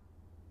not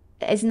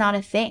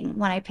a thing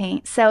when I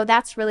paint. So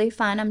that's really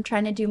fun. I'm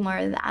trying to do more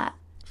of that.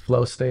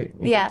 Flow state.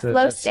 You Yeah, get to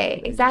flow just-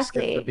 state, you just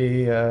get exactly. to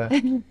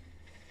be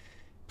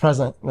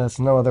present. That's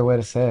no other way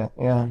to say it.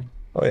 Yeah.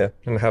 Oh yeah,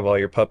 and have all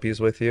your puppies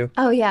with you.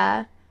 Oh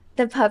yeah,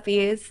 the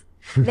puppies.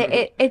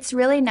 It's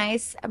really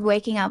nice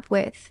waking up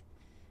with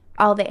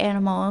all the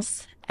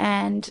animals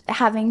and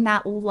having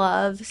that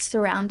love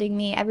surrounding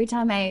me every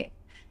time I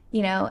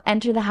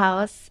enter the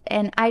house.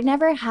 And I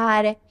never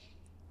had,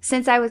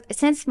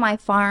 since my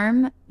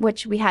farm,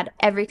 which we had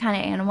every kind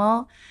of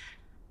animal,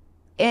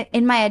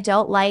 in my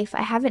adult life,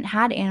 I haven't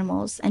had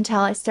animals until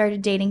I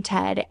started dating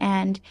Ted.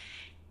 And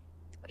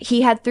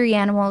he had 3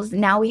 animals.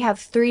 Now we have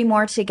 3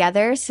 more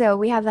together. So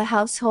we have a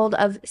household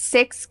of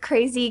 6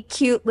 crazy,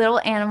 cute little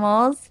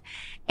animals.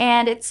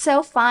 And it's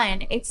so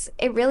fun.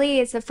 It really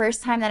is the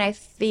first time that I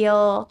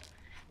feel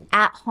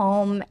at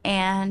home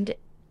and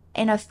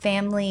in a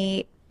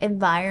family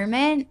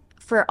environment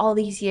for all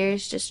these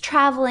years, just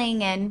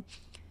traveling and,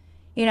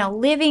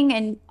 living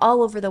in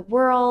all over the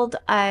world.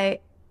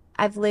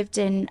 I've lived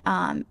in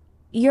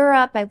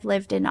Europe, I've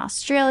lived in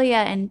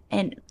Australia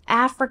and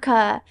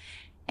Africa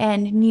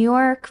and New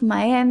York,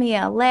 Miami,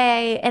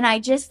 LA. And I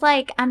just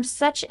I'm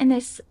such in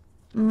this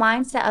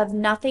mindset of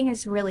nothing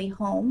is really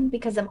home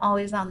because I'm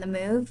always on the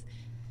move.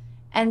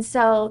 And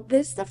so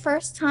this is the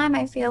first time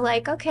I feel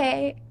like,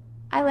 okay,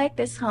 I like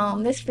this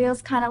home. This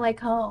feels kind of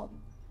like home.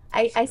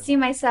 I see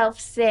myself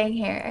staying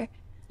here.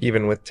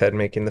 Even with Ted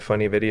making the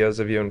funny videos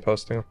of you and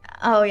posting them?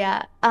 Oh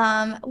yeah.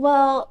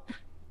 Well,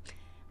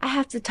 I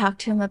have to talk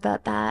to him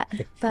about that,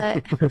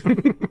 but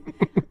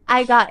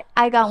I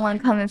got one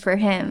coming for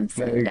him,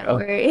 so There you don't go.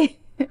 worry.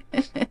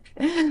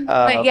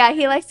 But yeah,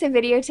 he likes to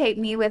videotape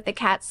me with the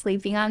cat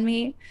sleeping on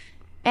me.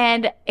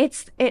 And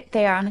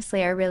they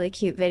honestly are really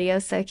cute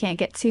videos, so I can't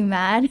get too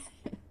mad.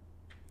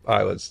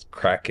 I was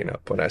cracking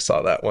up when I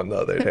saw that one the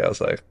other day. I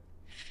was like,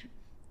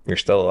 you're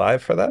still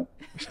alive for that?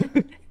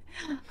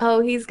 Oh,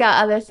 he's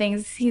got other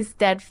things he's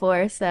dead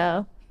for,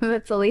 so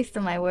that's the least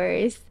of my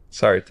worries.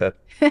 Sorry, Ted.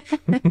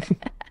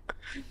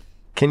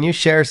 Can you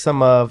share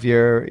some of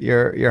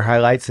your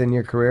highlights in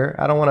your career?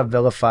 I don't want to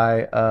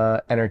vilify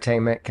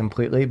entertainment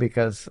completely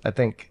because I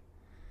think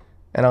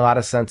in a lot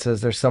of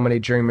senses there's so many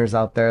dreamers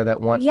out there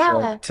that want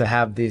Yeah. to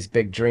have these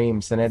big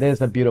dreams, and it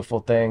is a beautiful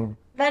thing.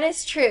 That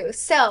is true.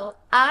 So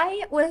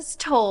I was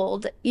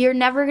told you're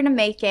never going to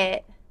make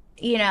it.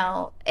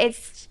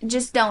 It's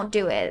just don't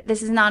do it.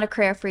 This is not a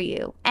career for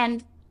you.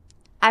 And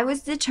I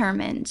was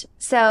determined.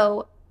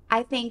 So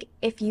I think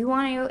if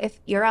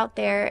you're out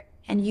there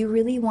and you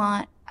really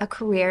want a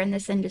career in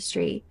this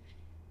industry,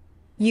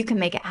 you can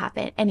make it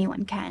happen.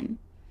 Anyone can.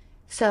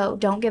 So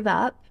don't give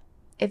up.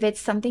 If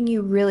it's something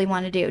you really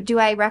want to do, do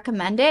I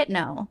recommend it?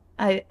 No.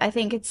 I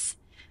think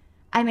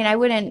I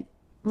wouldn't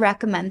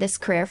recommend this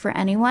career for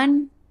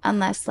anyone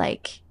unless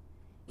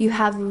you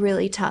have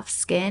really tough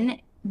skin,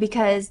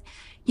 because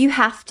you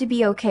have to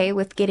be okay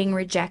with getting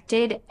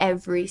rejected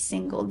every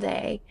single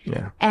day.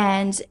 Yeah.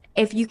 And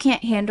if you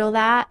can't handle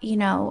that,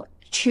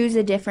 choose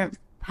a different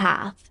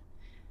path.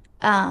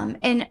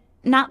 And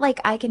not like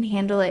I can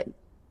handle it,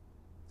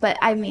 but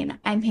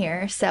I'm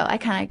here, so I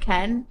kind of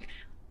can.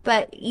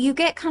 But you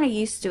get kind of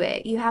used to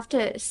it. You have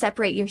to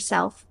separate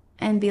yourself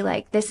and be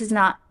like,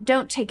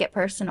 don't take it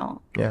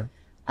personal. Yeah.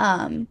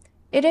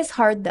 It is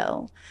hard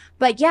though.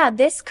 But yeah,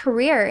 this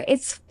career,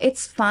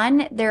 it's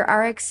fun. There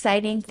are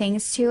exciting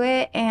things to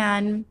it,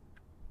 and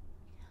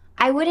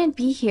I wouldn't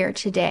be here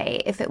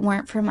today if it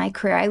weren't for my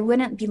career. I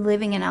wouldn't be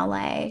living in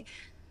LA.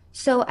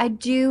 So I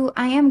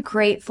am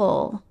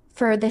grateful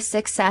for the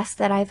success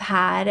that I've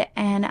had,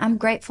 and I'm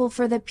grateful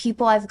for the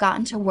people I've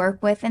gotten to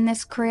work with in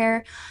this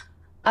career,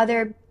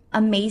 other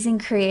amazing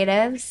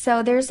creatives.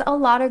 So there's a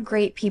lot of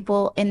great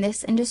people in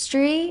this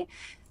industry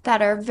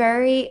that are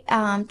very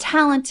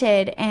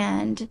talented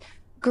and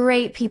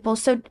great people.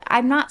 So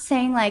I'm not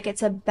saying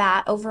it's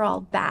a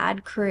overall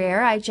bad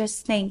career. I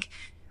just think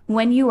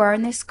when you are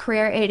in this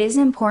career, it is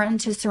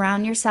important to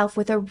surround yourself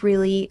with a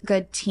really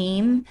good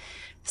team,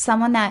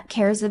 someone that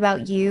cares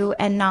about you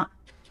and not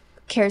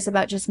cares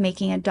about just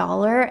making a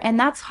dollar. And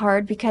that's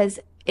hard because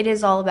it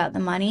is all about the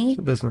money.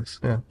 Business.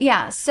 Yeah.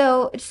 Yeah.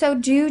 So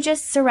do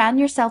just surround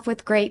yourself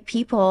with great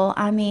people.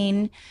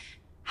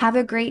 Have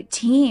a great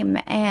team,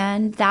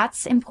 and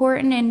that's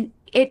important. And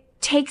it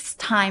takes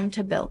time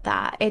to build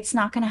that. It's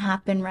not going to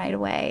happen right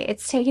away.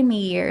 It's taken me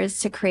years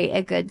to create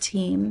a good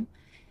team.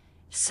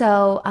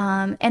 So,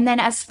 and then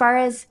as far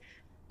as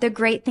the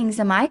great things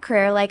in my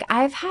career,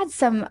 I've had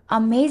some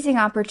amazing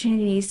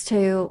opportunities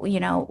to,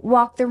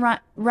 walk the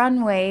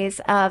runways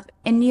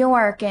in New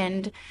York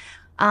and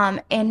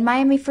in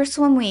Miami for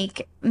Swim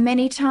Week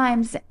many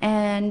times.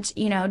 And,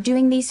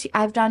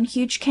 I've done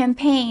huge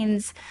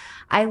campaigns.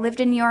 I lived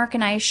in New York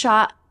and I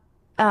shot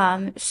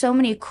with so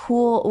many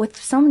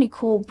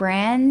cool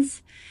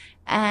brands.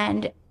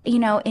 And,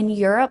 in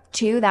Europe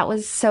too, that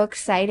was so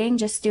exciting,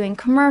 just doing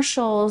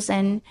commercials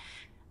and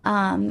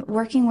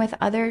working with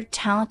other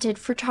talented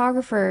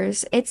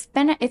photographers. It's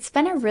been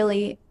a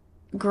really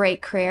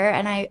great career,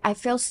 and I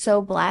feel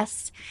so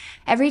blessed.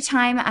 Every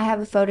time I have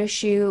a photo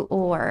shoot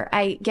or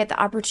I get the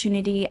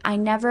opportunity, I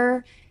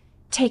never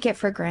take it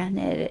for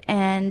granted.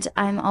 And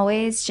I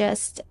always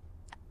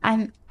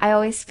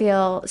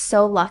feel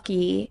so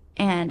lucky,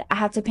 and I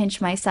have to pinch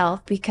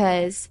myself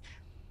because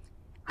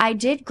I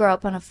did grow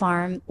up on a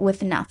farm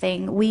with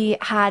nothing. We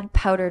had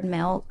powdered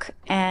milk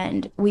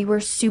and we were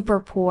super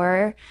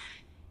poor,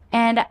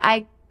 and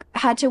I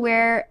had to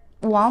wear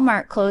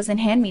Walmart clothes and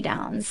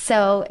hand-me-downs.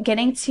 So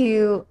getting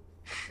to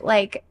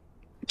like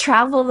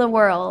travel the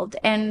world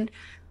and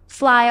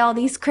fly all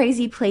these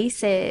crazy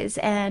places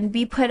and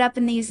be put up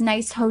in these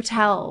nice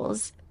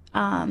hotels.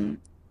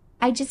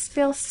 I just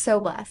feel so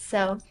blessed.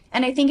 So,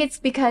 and I think it's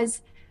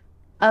because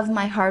of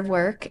my hard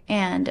work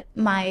and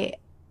my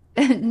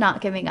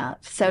not giving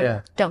up. So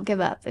Yeah. don't give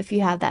up if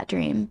you have that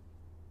dream.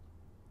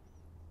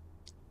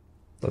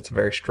 That's a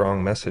very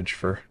strong message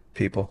for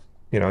people.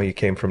 You know, you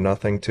came from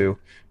nothing to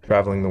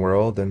traveling the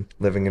world and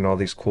living in all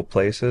these cool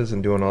places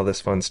and doing all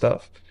this fun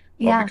stuff. All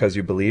Yeah. because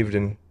you believed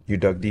and you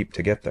dug deep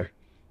to get there.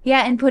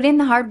 Yeah, and put in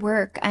the hard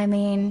work. I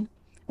mean,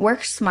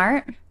 work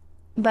smart,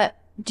 but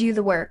do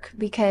the work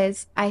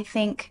because I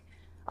think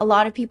a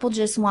lot of people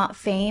just want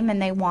fame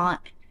and they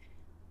want,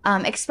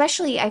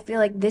 especially I feel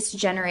like this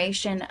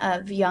generation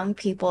of young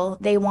people,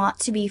 they want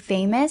to be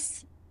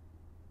famous,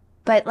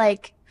 but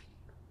like,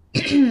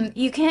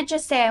 you can't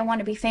just say, I want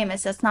to be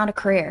famous. That's not a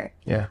career.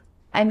 Yeah.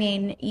 I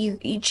mean, you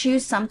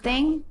choose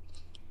something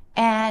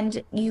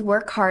and you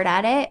work hard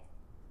at it,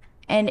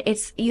 and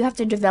you have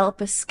to develop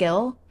a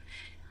skill.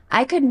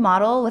 I could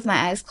model with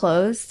my eyes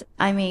closed.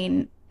 I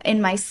mean,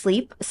 in my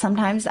sleep,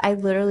 sometimes I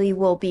literally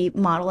will be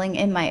modeling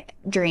in my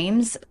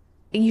dreams.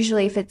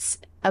 Usually, if it's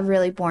a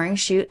really boring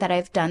shoot that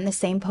I've done the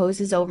same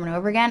poses over and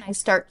over again, I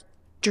start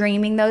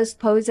dreaming those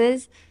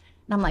poses.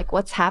 And I'm like,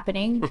 what's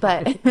happening?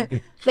 But,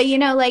 but you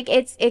know, like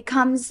it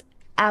comes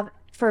out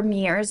from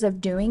years of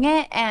doing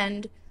it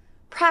and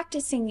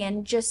practicing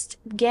and just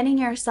getting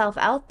yourself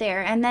out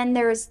there. And then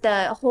there's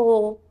the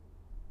whole,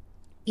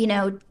 you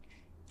know,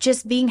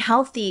 just being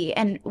healthy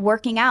and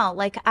working out.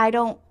 Like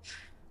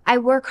I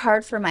work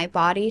hard for my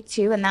body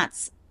too. And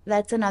that's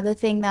another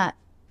thing that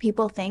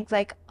people think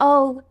like,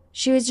 oh,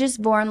 she was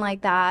just born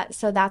like that,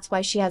 so that's why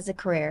she has a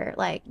career.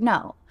 Like,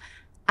 no,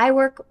 I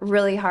work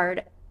really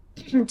hard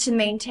to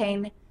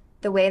maintain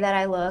the way that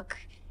I look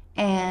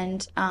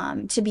and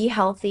to be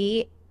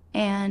healthy.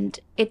 And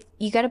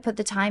you got to put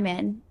the time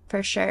in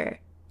for sure.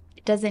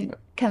 It doesn't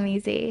come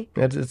easy.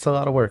 It's a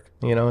lot of work.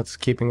 You know, it's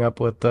keeping up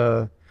with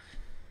all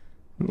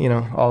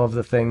of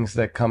the things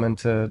that come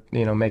into,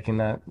 making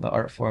that the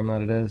art form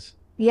that it is.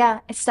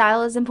 Yeah,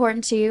 style is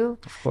important too.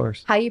 Of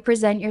course. How you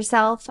present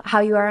yourself,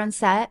 how you are on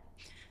set.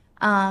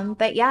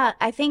 But yeah,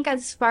 I think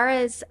as far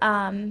as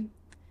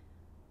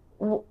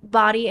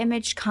body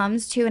image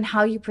comes to and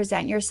how you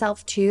present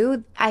yourself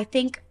too, I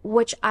think,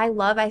 which I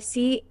love, I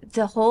see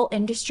the whole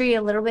industry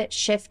a little bit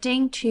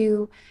shifting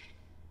to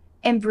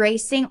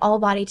embracing all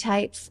body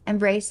types,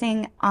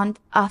 embracing on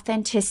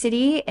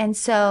authenticity. And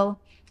so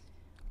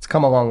it's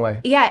come a long way.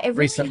 yeah, it really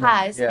Recently,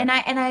 has. yeah.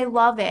 And I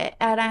love it.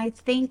 And I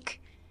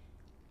think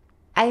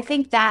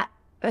that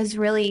has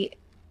really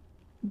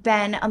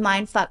been a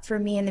mind fuck for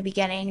me in the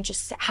beginning,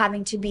 just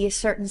having to be a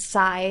certain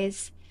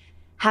size,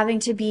 having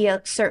to be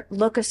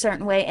look a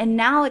certain way. And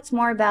now it's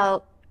more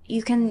about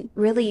you can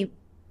really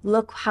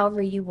look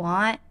however you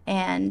want.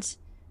 And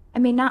I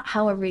mean, not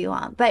however you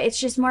want, but it's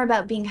just more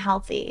about being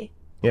healthy.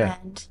 Yeah.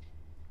 And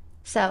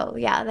so,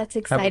 yeah, that's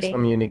Having exciting.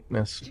 some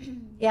uniqueness.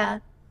 Yeah.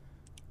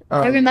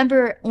 I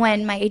remember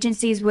when my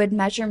agencies would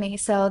measure me.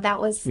 So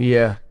that was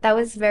Yeah,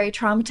 very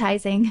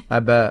traumatizing. I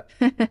bet.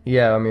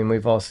 Yeah, I mean,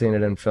 we've all seen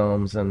it in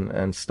films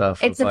and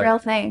stuff. It's a real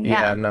thing.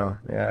 Yeah, Yeah. no,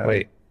 yeah.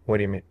 Wait, what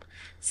do you mean?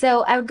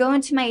 So I would go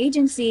into my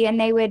agency and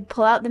they would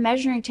pull out the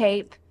measuring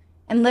tape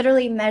and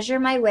literally measure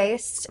my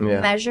waist, Yeah.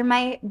 measure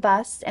my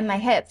bust and my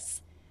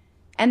hips.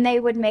 And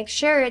they would make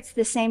sure it's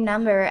the same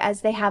number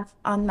as they have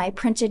on my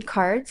printed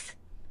cards.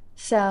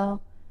 So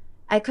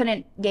I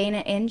couldn't gain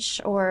an inch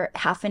or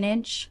half an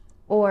inch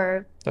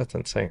or, That's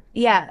insane.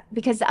 yeah,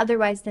 because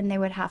otherwise then they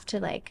would have to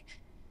like,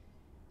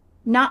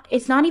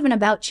 it's not even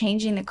about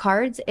changing the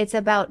cards. It's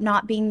about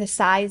not being the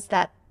size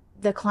that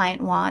the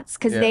client wants.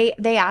 Because Yeah.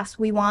 they ask,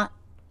 we want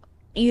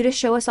you to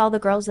show us all the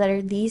girls that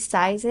are these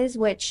sizes,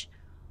 which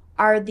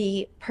are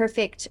the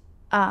perfect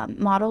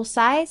model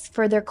size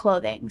for their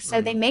clothing.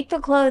 So they make the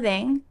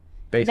clothing,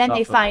 Based then off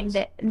they of find those.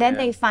 it. Then Yeah.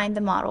 they find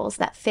the models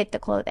that fit the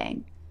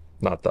clothing.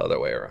 Not the other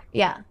way around.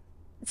 Yeah.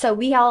 So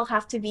we all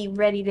have to be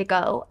ready to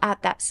go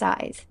at that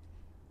size.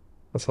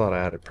 That's a lot of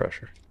added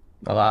pressure.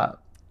 A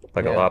lot.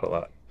 Like Yeah. a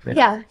lot. Yeah.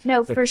 Yeah,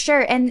 no, for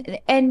sure. And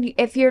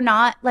if you're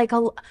not like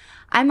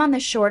I'm on the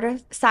shorter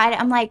side.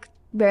 I'm like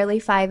barely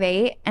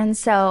 5'8", and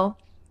so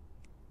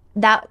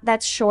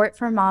that's short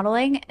for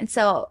modeling. And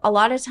so a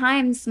lot of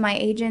times my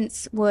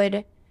agents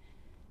would,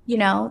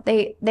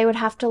 they would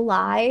have to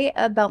lie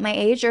about my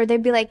age, or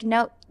they'd be like,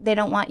 nope, they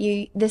don't want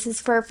you. This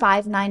is for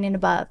 5'9" and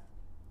above.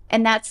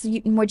 And that's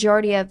the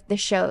majority of the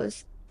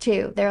shows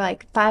too. They're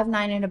like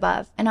 5'9" and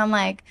above. And I'm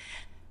like,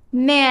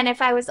 man,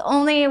 if I was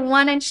only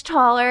 1 inch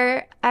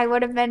taller, I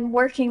would have been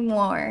working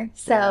more.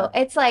 So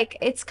it's like,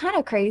 it's kind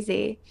of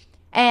crazy.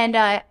 And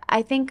I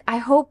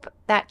hope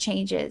that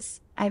changes.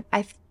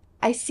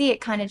 I see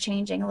it kind of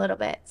changing a little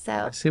bit. So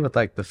I see with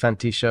like the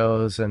Fenty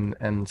shows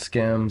and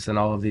Skims and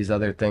all of these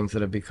other things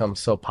that have become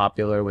so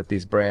popular with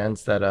these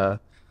brands that are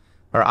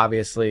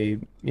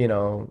obviously,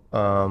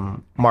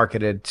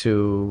 marketed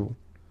to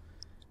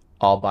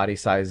all body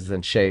sizes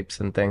and shapes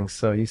and things.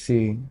 So you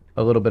see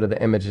a little bit of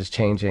the images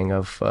changing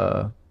of what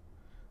a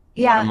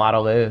Yeah,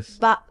 model is.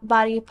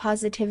 body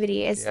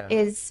positivity is Yeah.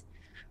 is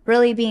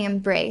really being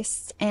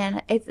embraced,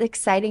 and it's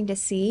exciting to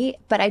see.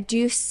 But I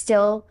do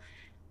still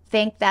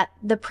think that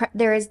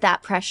there is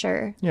that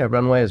pressure. Yeah,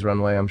 runway is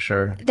runway, I'm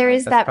sure. There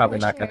is That's that probably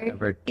not going to pressure.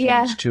 ever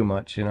Yeah. change too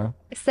much, you know?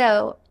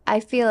 So I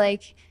feel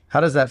like, How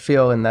does that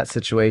feel in that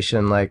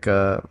situation? Like,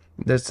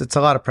 it's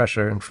a lot of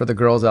pressure. And for the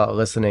girls out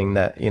listening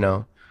that, you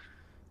know,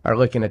 are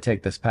looking to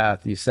take this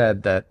path, you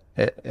said that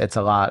it's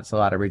a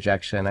lot of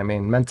rejection. I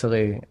mean,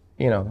 mentally,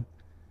 you know,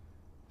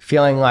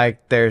 feeling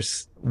like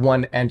there's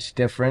 1 inch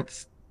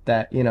difference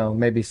that, you know,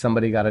 maybe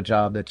somebody got a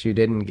job that you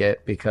didn't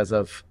get because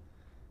of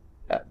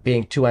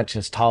being 2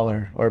 inches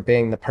taller or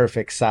being the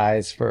perfect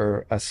size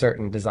for a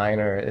certain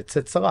designer.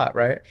 It's a lot,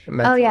 right? oh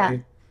Mentally, yeah,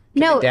 can be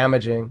no,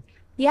 damaging.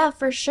 yeah,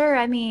 for sure.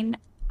 I mean,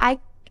 I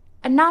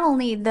not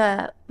only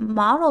the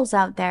models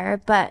out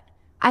there, but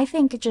I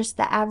think just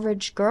the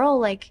average girl,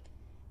 like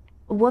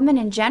woman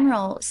in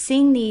general,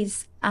 seeing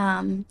these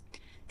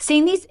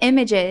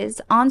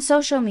images on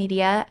social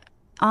media,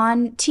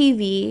 on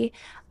TV,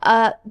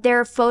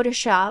 they're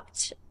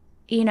photoshopped.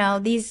 You know,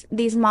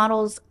 these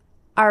models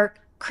are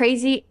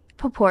crazy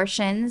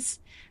proportions.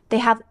 They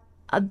have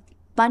a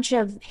bunch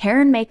of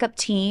hair and makeup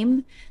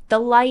team, the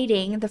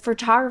lighting, the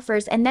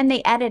photographers, and then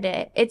they edit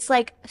it. It's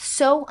like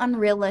so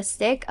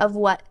unrealistic of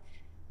what,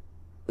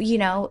 you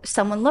know,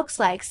 someone looks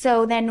like.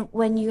 So then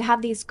when you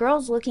have these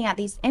girls looking at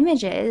these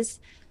images,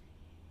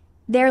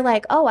 they're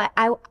like, oh,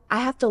 I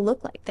have to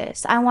look like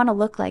this. I want to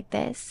look like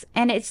this.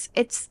 And it's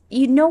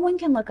you, no one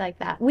can look like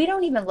that. We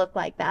don't even look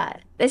like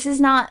that. This is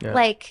not Yeah.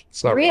 like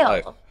It's not real real.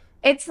 life.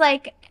 It's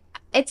like,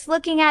 it's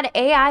looking at an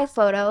AI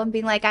photo and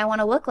being like, I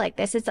want to look like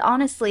this. It's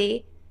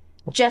honestly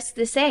just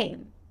the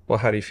same. Well,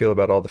 how do you feel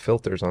about all the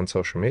filters on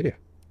social media?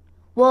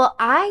 Well,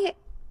 I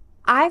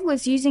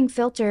was using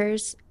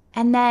filters,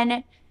 and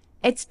then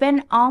it's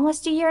been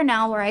almost a year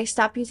now where I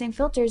stopped using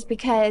filters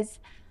because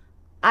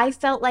I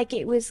felt like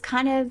it was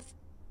kind of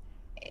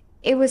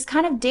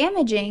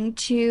damaging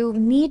to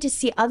me to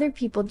see other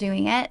people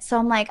doing it. So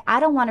I'm like, I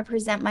don't want to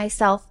present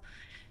myself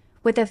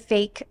with a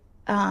fake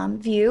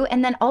view.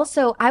 And then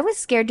also, I was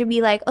scared to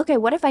be like, okay,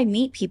 what if I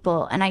meet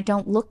people and I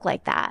don't look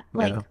like that?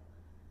 Like,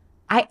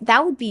 Yeah.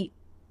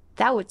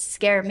 that would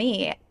scare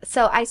me.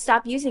 So I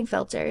stopped using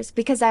filters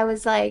because I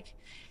was like,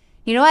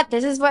 you know what?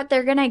 This is what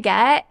they're gonna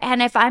get.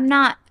 And if I'm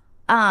not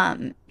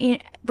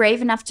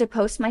brave enough to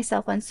post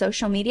myself on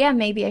social media,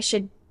 maybe I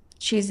should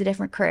choose a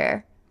different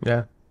career.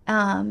 Yeah.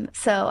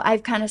 So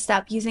I've kind of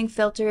stopped using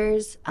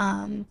filters.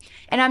 And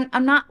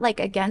I'm not like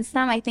against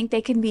them. I think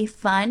they can be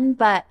fun,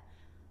 but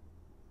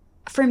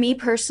for me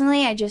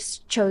personally, I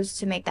just chose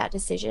to make that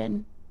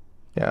decision.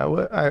 Yeah,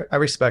 well, I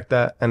respect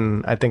that,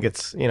 and I think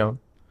it's, you know,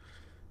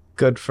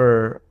 good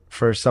for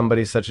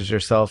somebody such as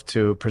yourself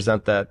to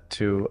present that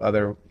to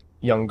other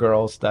young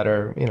girls that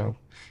are, you know,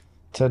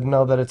 to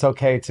know that it's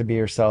okay to be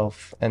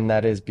yourself, and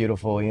that is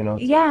beautiful, you know,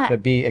 Yeah. to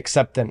be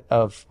acceptant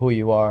of who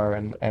you are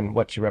and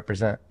what you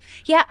represent.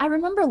 Yeah, I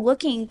remember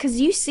looking because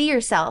you see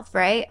yourself,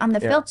 right, on the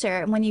Yeah. filter.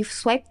 And when you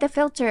swipe the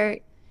filter,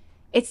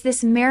 it's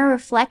this mirror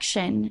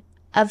reflection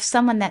of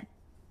someone that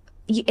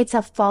it's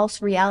a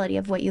false reality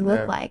of what you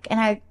look Yeah. like. And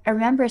I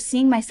remember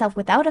seeing myself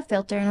without a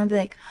filter, and I'd be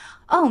like,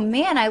 oh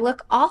man, I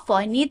look awful.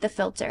 I need the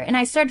filter. And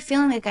I started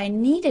feeling like I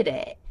needed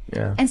it.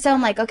 Yeah. And so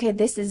I'm like, okay,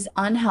 this is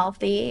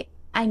unhealthy.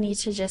 I need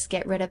to just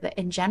get rid of it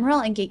in general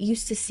and get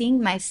used to seeing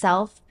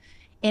myself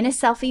in a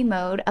selfie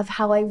mode of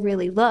how I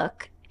really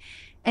look.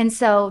 And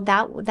so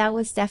that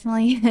was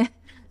definitely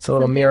It's a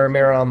little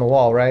mirror on the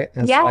wall, right?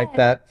 It's Yeah, like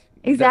that.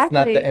 That's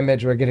not exactly. the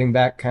image we're getting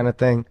back kind of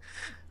thing.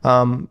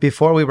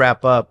 Before we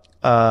wrap up,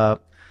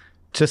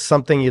 just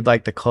something you'd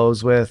like to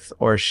close with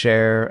or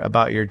share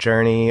about your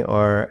journey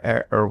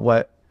or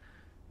what,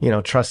 you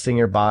know, trusting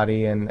your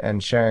body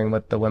and sharing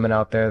with the women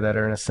out there that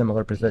are in a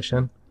similar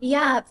position.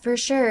 Yeah, for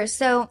sure.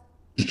 So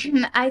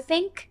I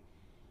think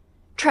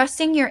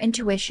trusting your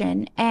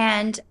intuition,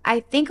 and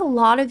I think a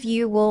lot of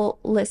you will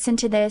listen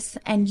to this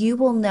and you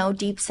will know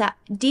deep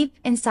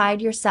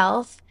inside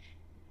yourself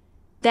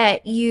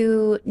that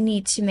you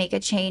need to make a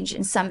change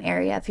in some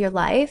area of your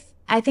life.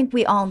 I think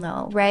we all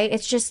know, right?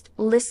 It's just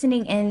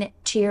listening in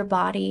to your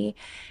body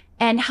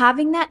and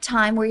having that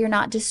time where you're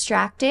not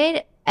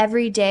distracted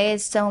every day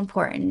is so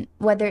important,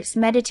 whether it's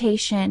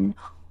meditation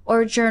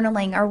or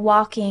journaling or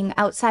walking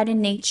outside in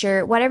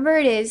nature, whatever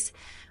it is,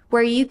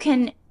 where you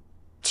can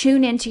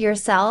tune into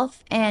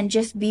yourself and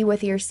just be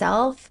with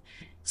yourself.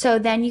 So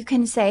then you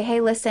can say, hey,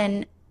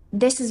 listen,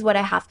 this is what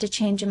I have to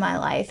change in my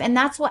life. And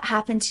that's what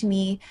happened to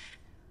me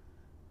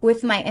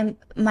with my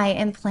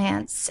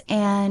implants.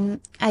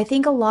 And I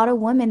think a lot of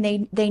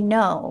women, they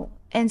know.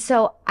 And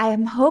so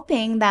I'm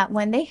hoping that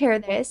when they hear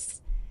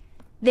this,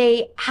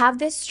 they have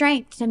the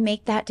strength to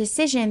make that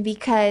decision,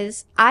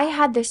 because I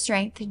had the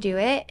strength to do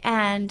it.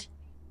 And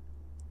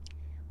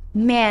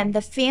man,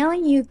 the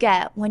feeling you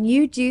get when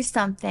you do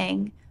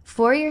something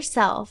for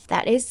yourself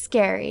that is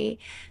scary,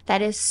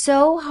 that is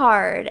so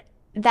hard,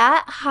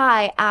 that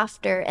high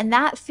after and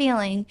that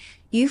feeling,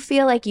 you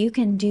feel like you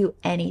can do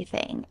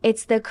anything.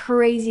 It's the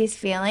craziest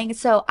feeling.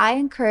 So I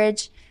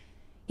encourage,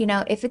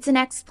 if it's an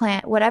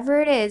explant, whatever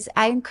it is,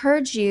 I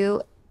encourage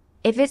you,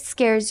 if it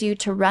scares you,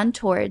 to run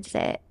towards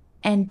it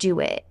and do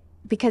it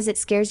because it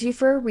scares you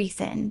for a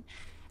reason.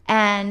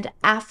 And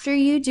after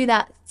you do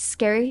that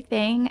scary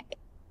thing,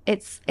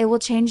 it will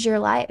change your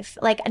life.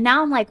 Like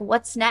now I'm like,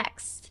 what's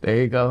next? There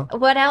you go.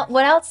 What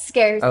else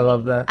scares I me?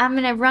 love that. I'm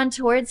gonna run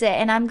towards it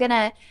and I'm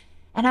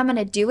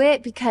gonna do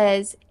it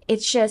because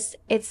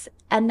it's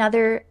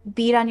another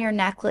bead on your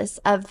necklace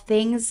of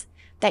things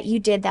that you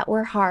did that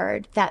were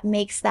hard that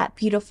makes that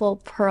beautiful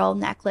pearl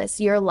necklace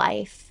your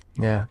life,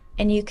 Yeah.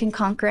 and you can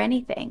conquer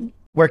anything.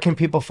 Where can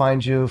people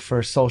find you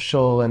for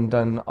social and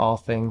done all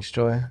things,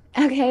 Joy?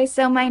 Okay,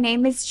 so my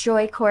name is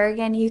Joy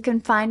Corrigan. You can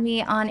find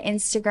me on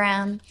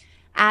Instagram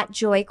at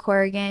Joy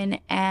Corrigan,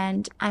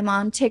 and I'm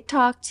on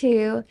TikTok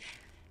too,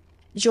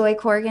 Joy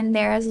Corrigan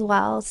there as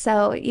well.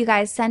 So you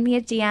guys send me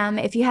a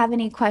DM if you have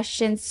any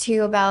questions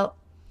too about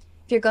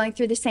if you're going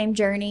through the same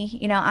journey.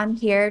 I'm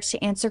here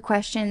to answer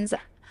questions.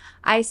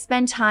 I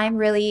spend time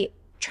really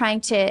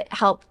trying to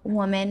help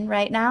women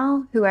right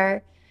now who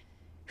are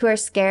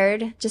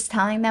scared, just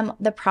telling them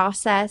the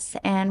process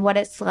and what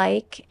it's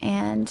like.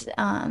 And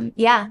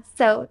yeah,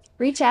 so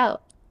reach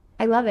out.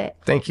 I love it.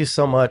 Thank you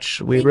so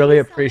much. We Thank really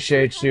you so much for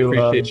appreciate you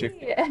Appreciate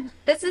you. having me.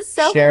 This is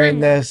so sharing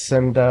fun. this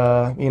and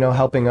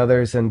helping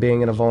others and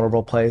being in a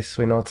vulnerable place.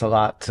 We know it's a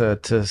lot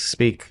to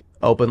speak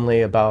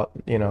openly about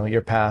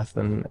your path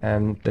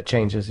and the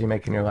changes you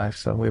make in your life.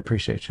 So we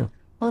appreciate you.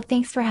 Well,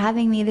 thanks for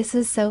having me. This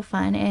is so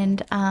fun.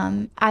 And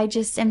I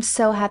just am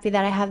so happy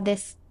that I have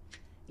this,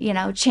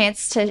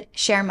 chance to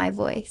share my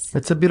voice.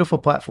 It's a beautiful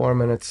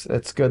platform, and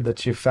it's good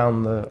that you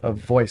found a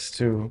voice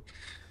to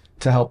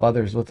help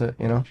others with it.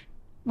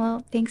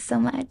 Well, thanks so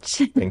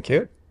much. Thank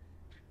you.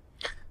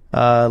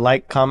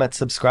 Like, comment,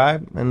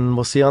 subscribe, and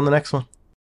we'll see you on the next one.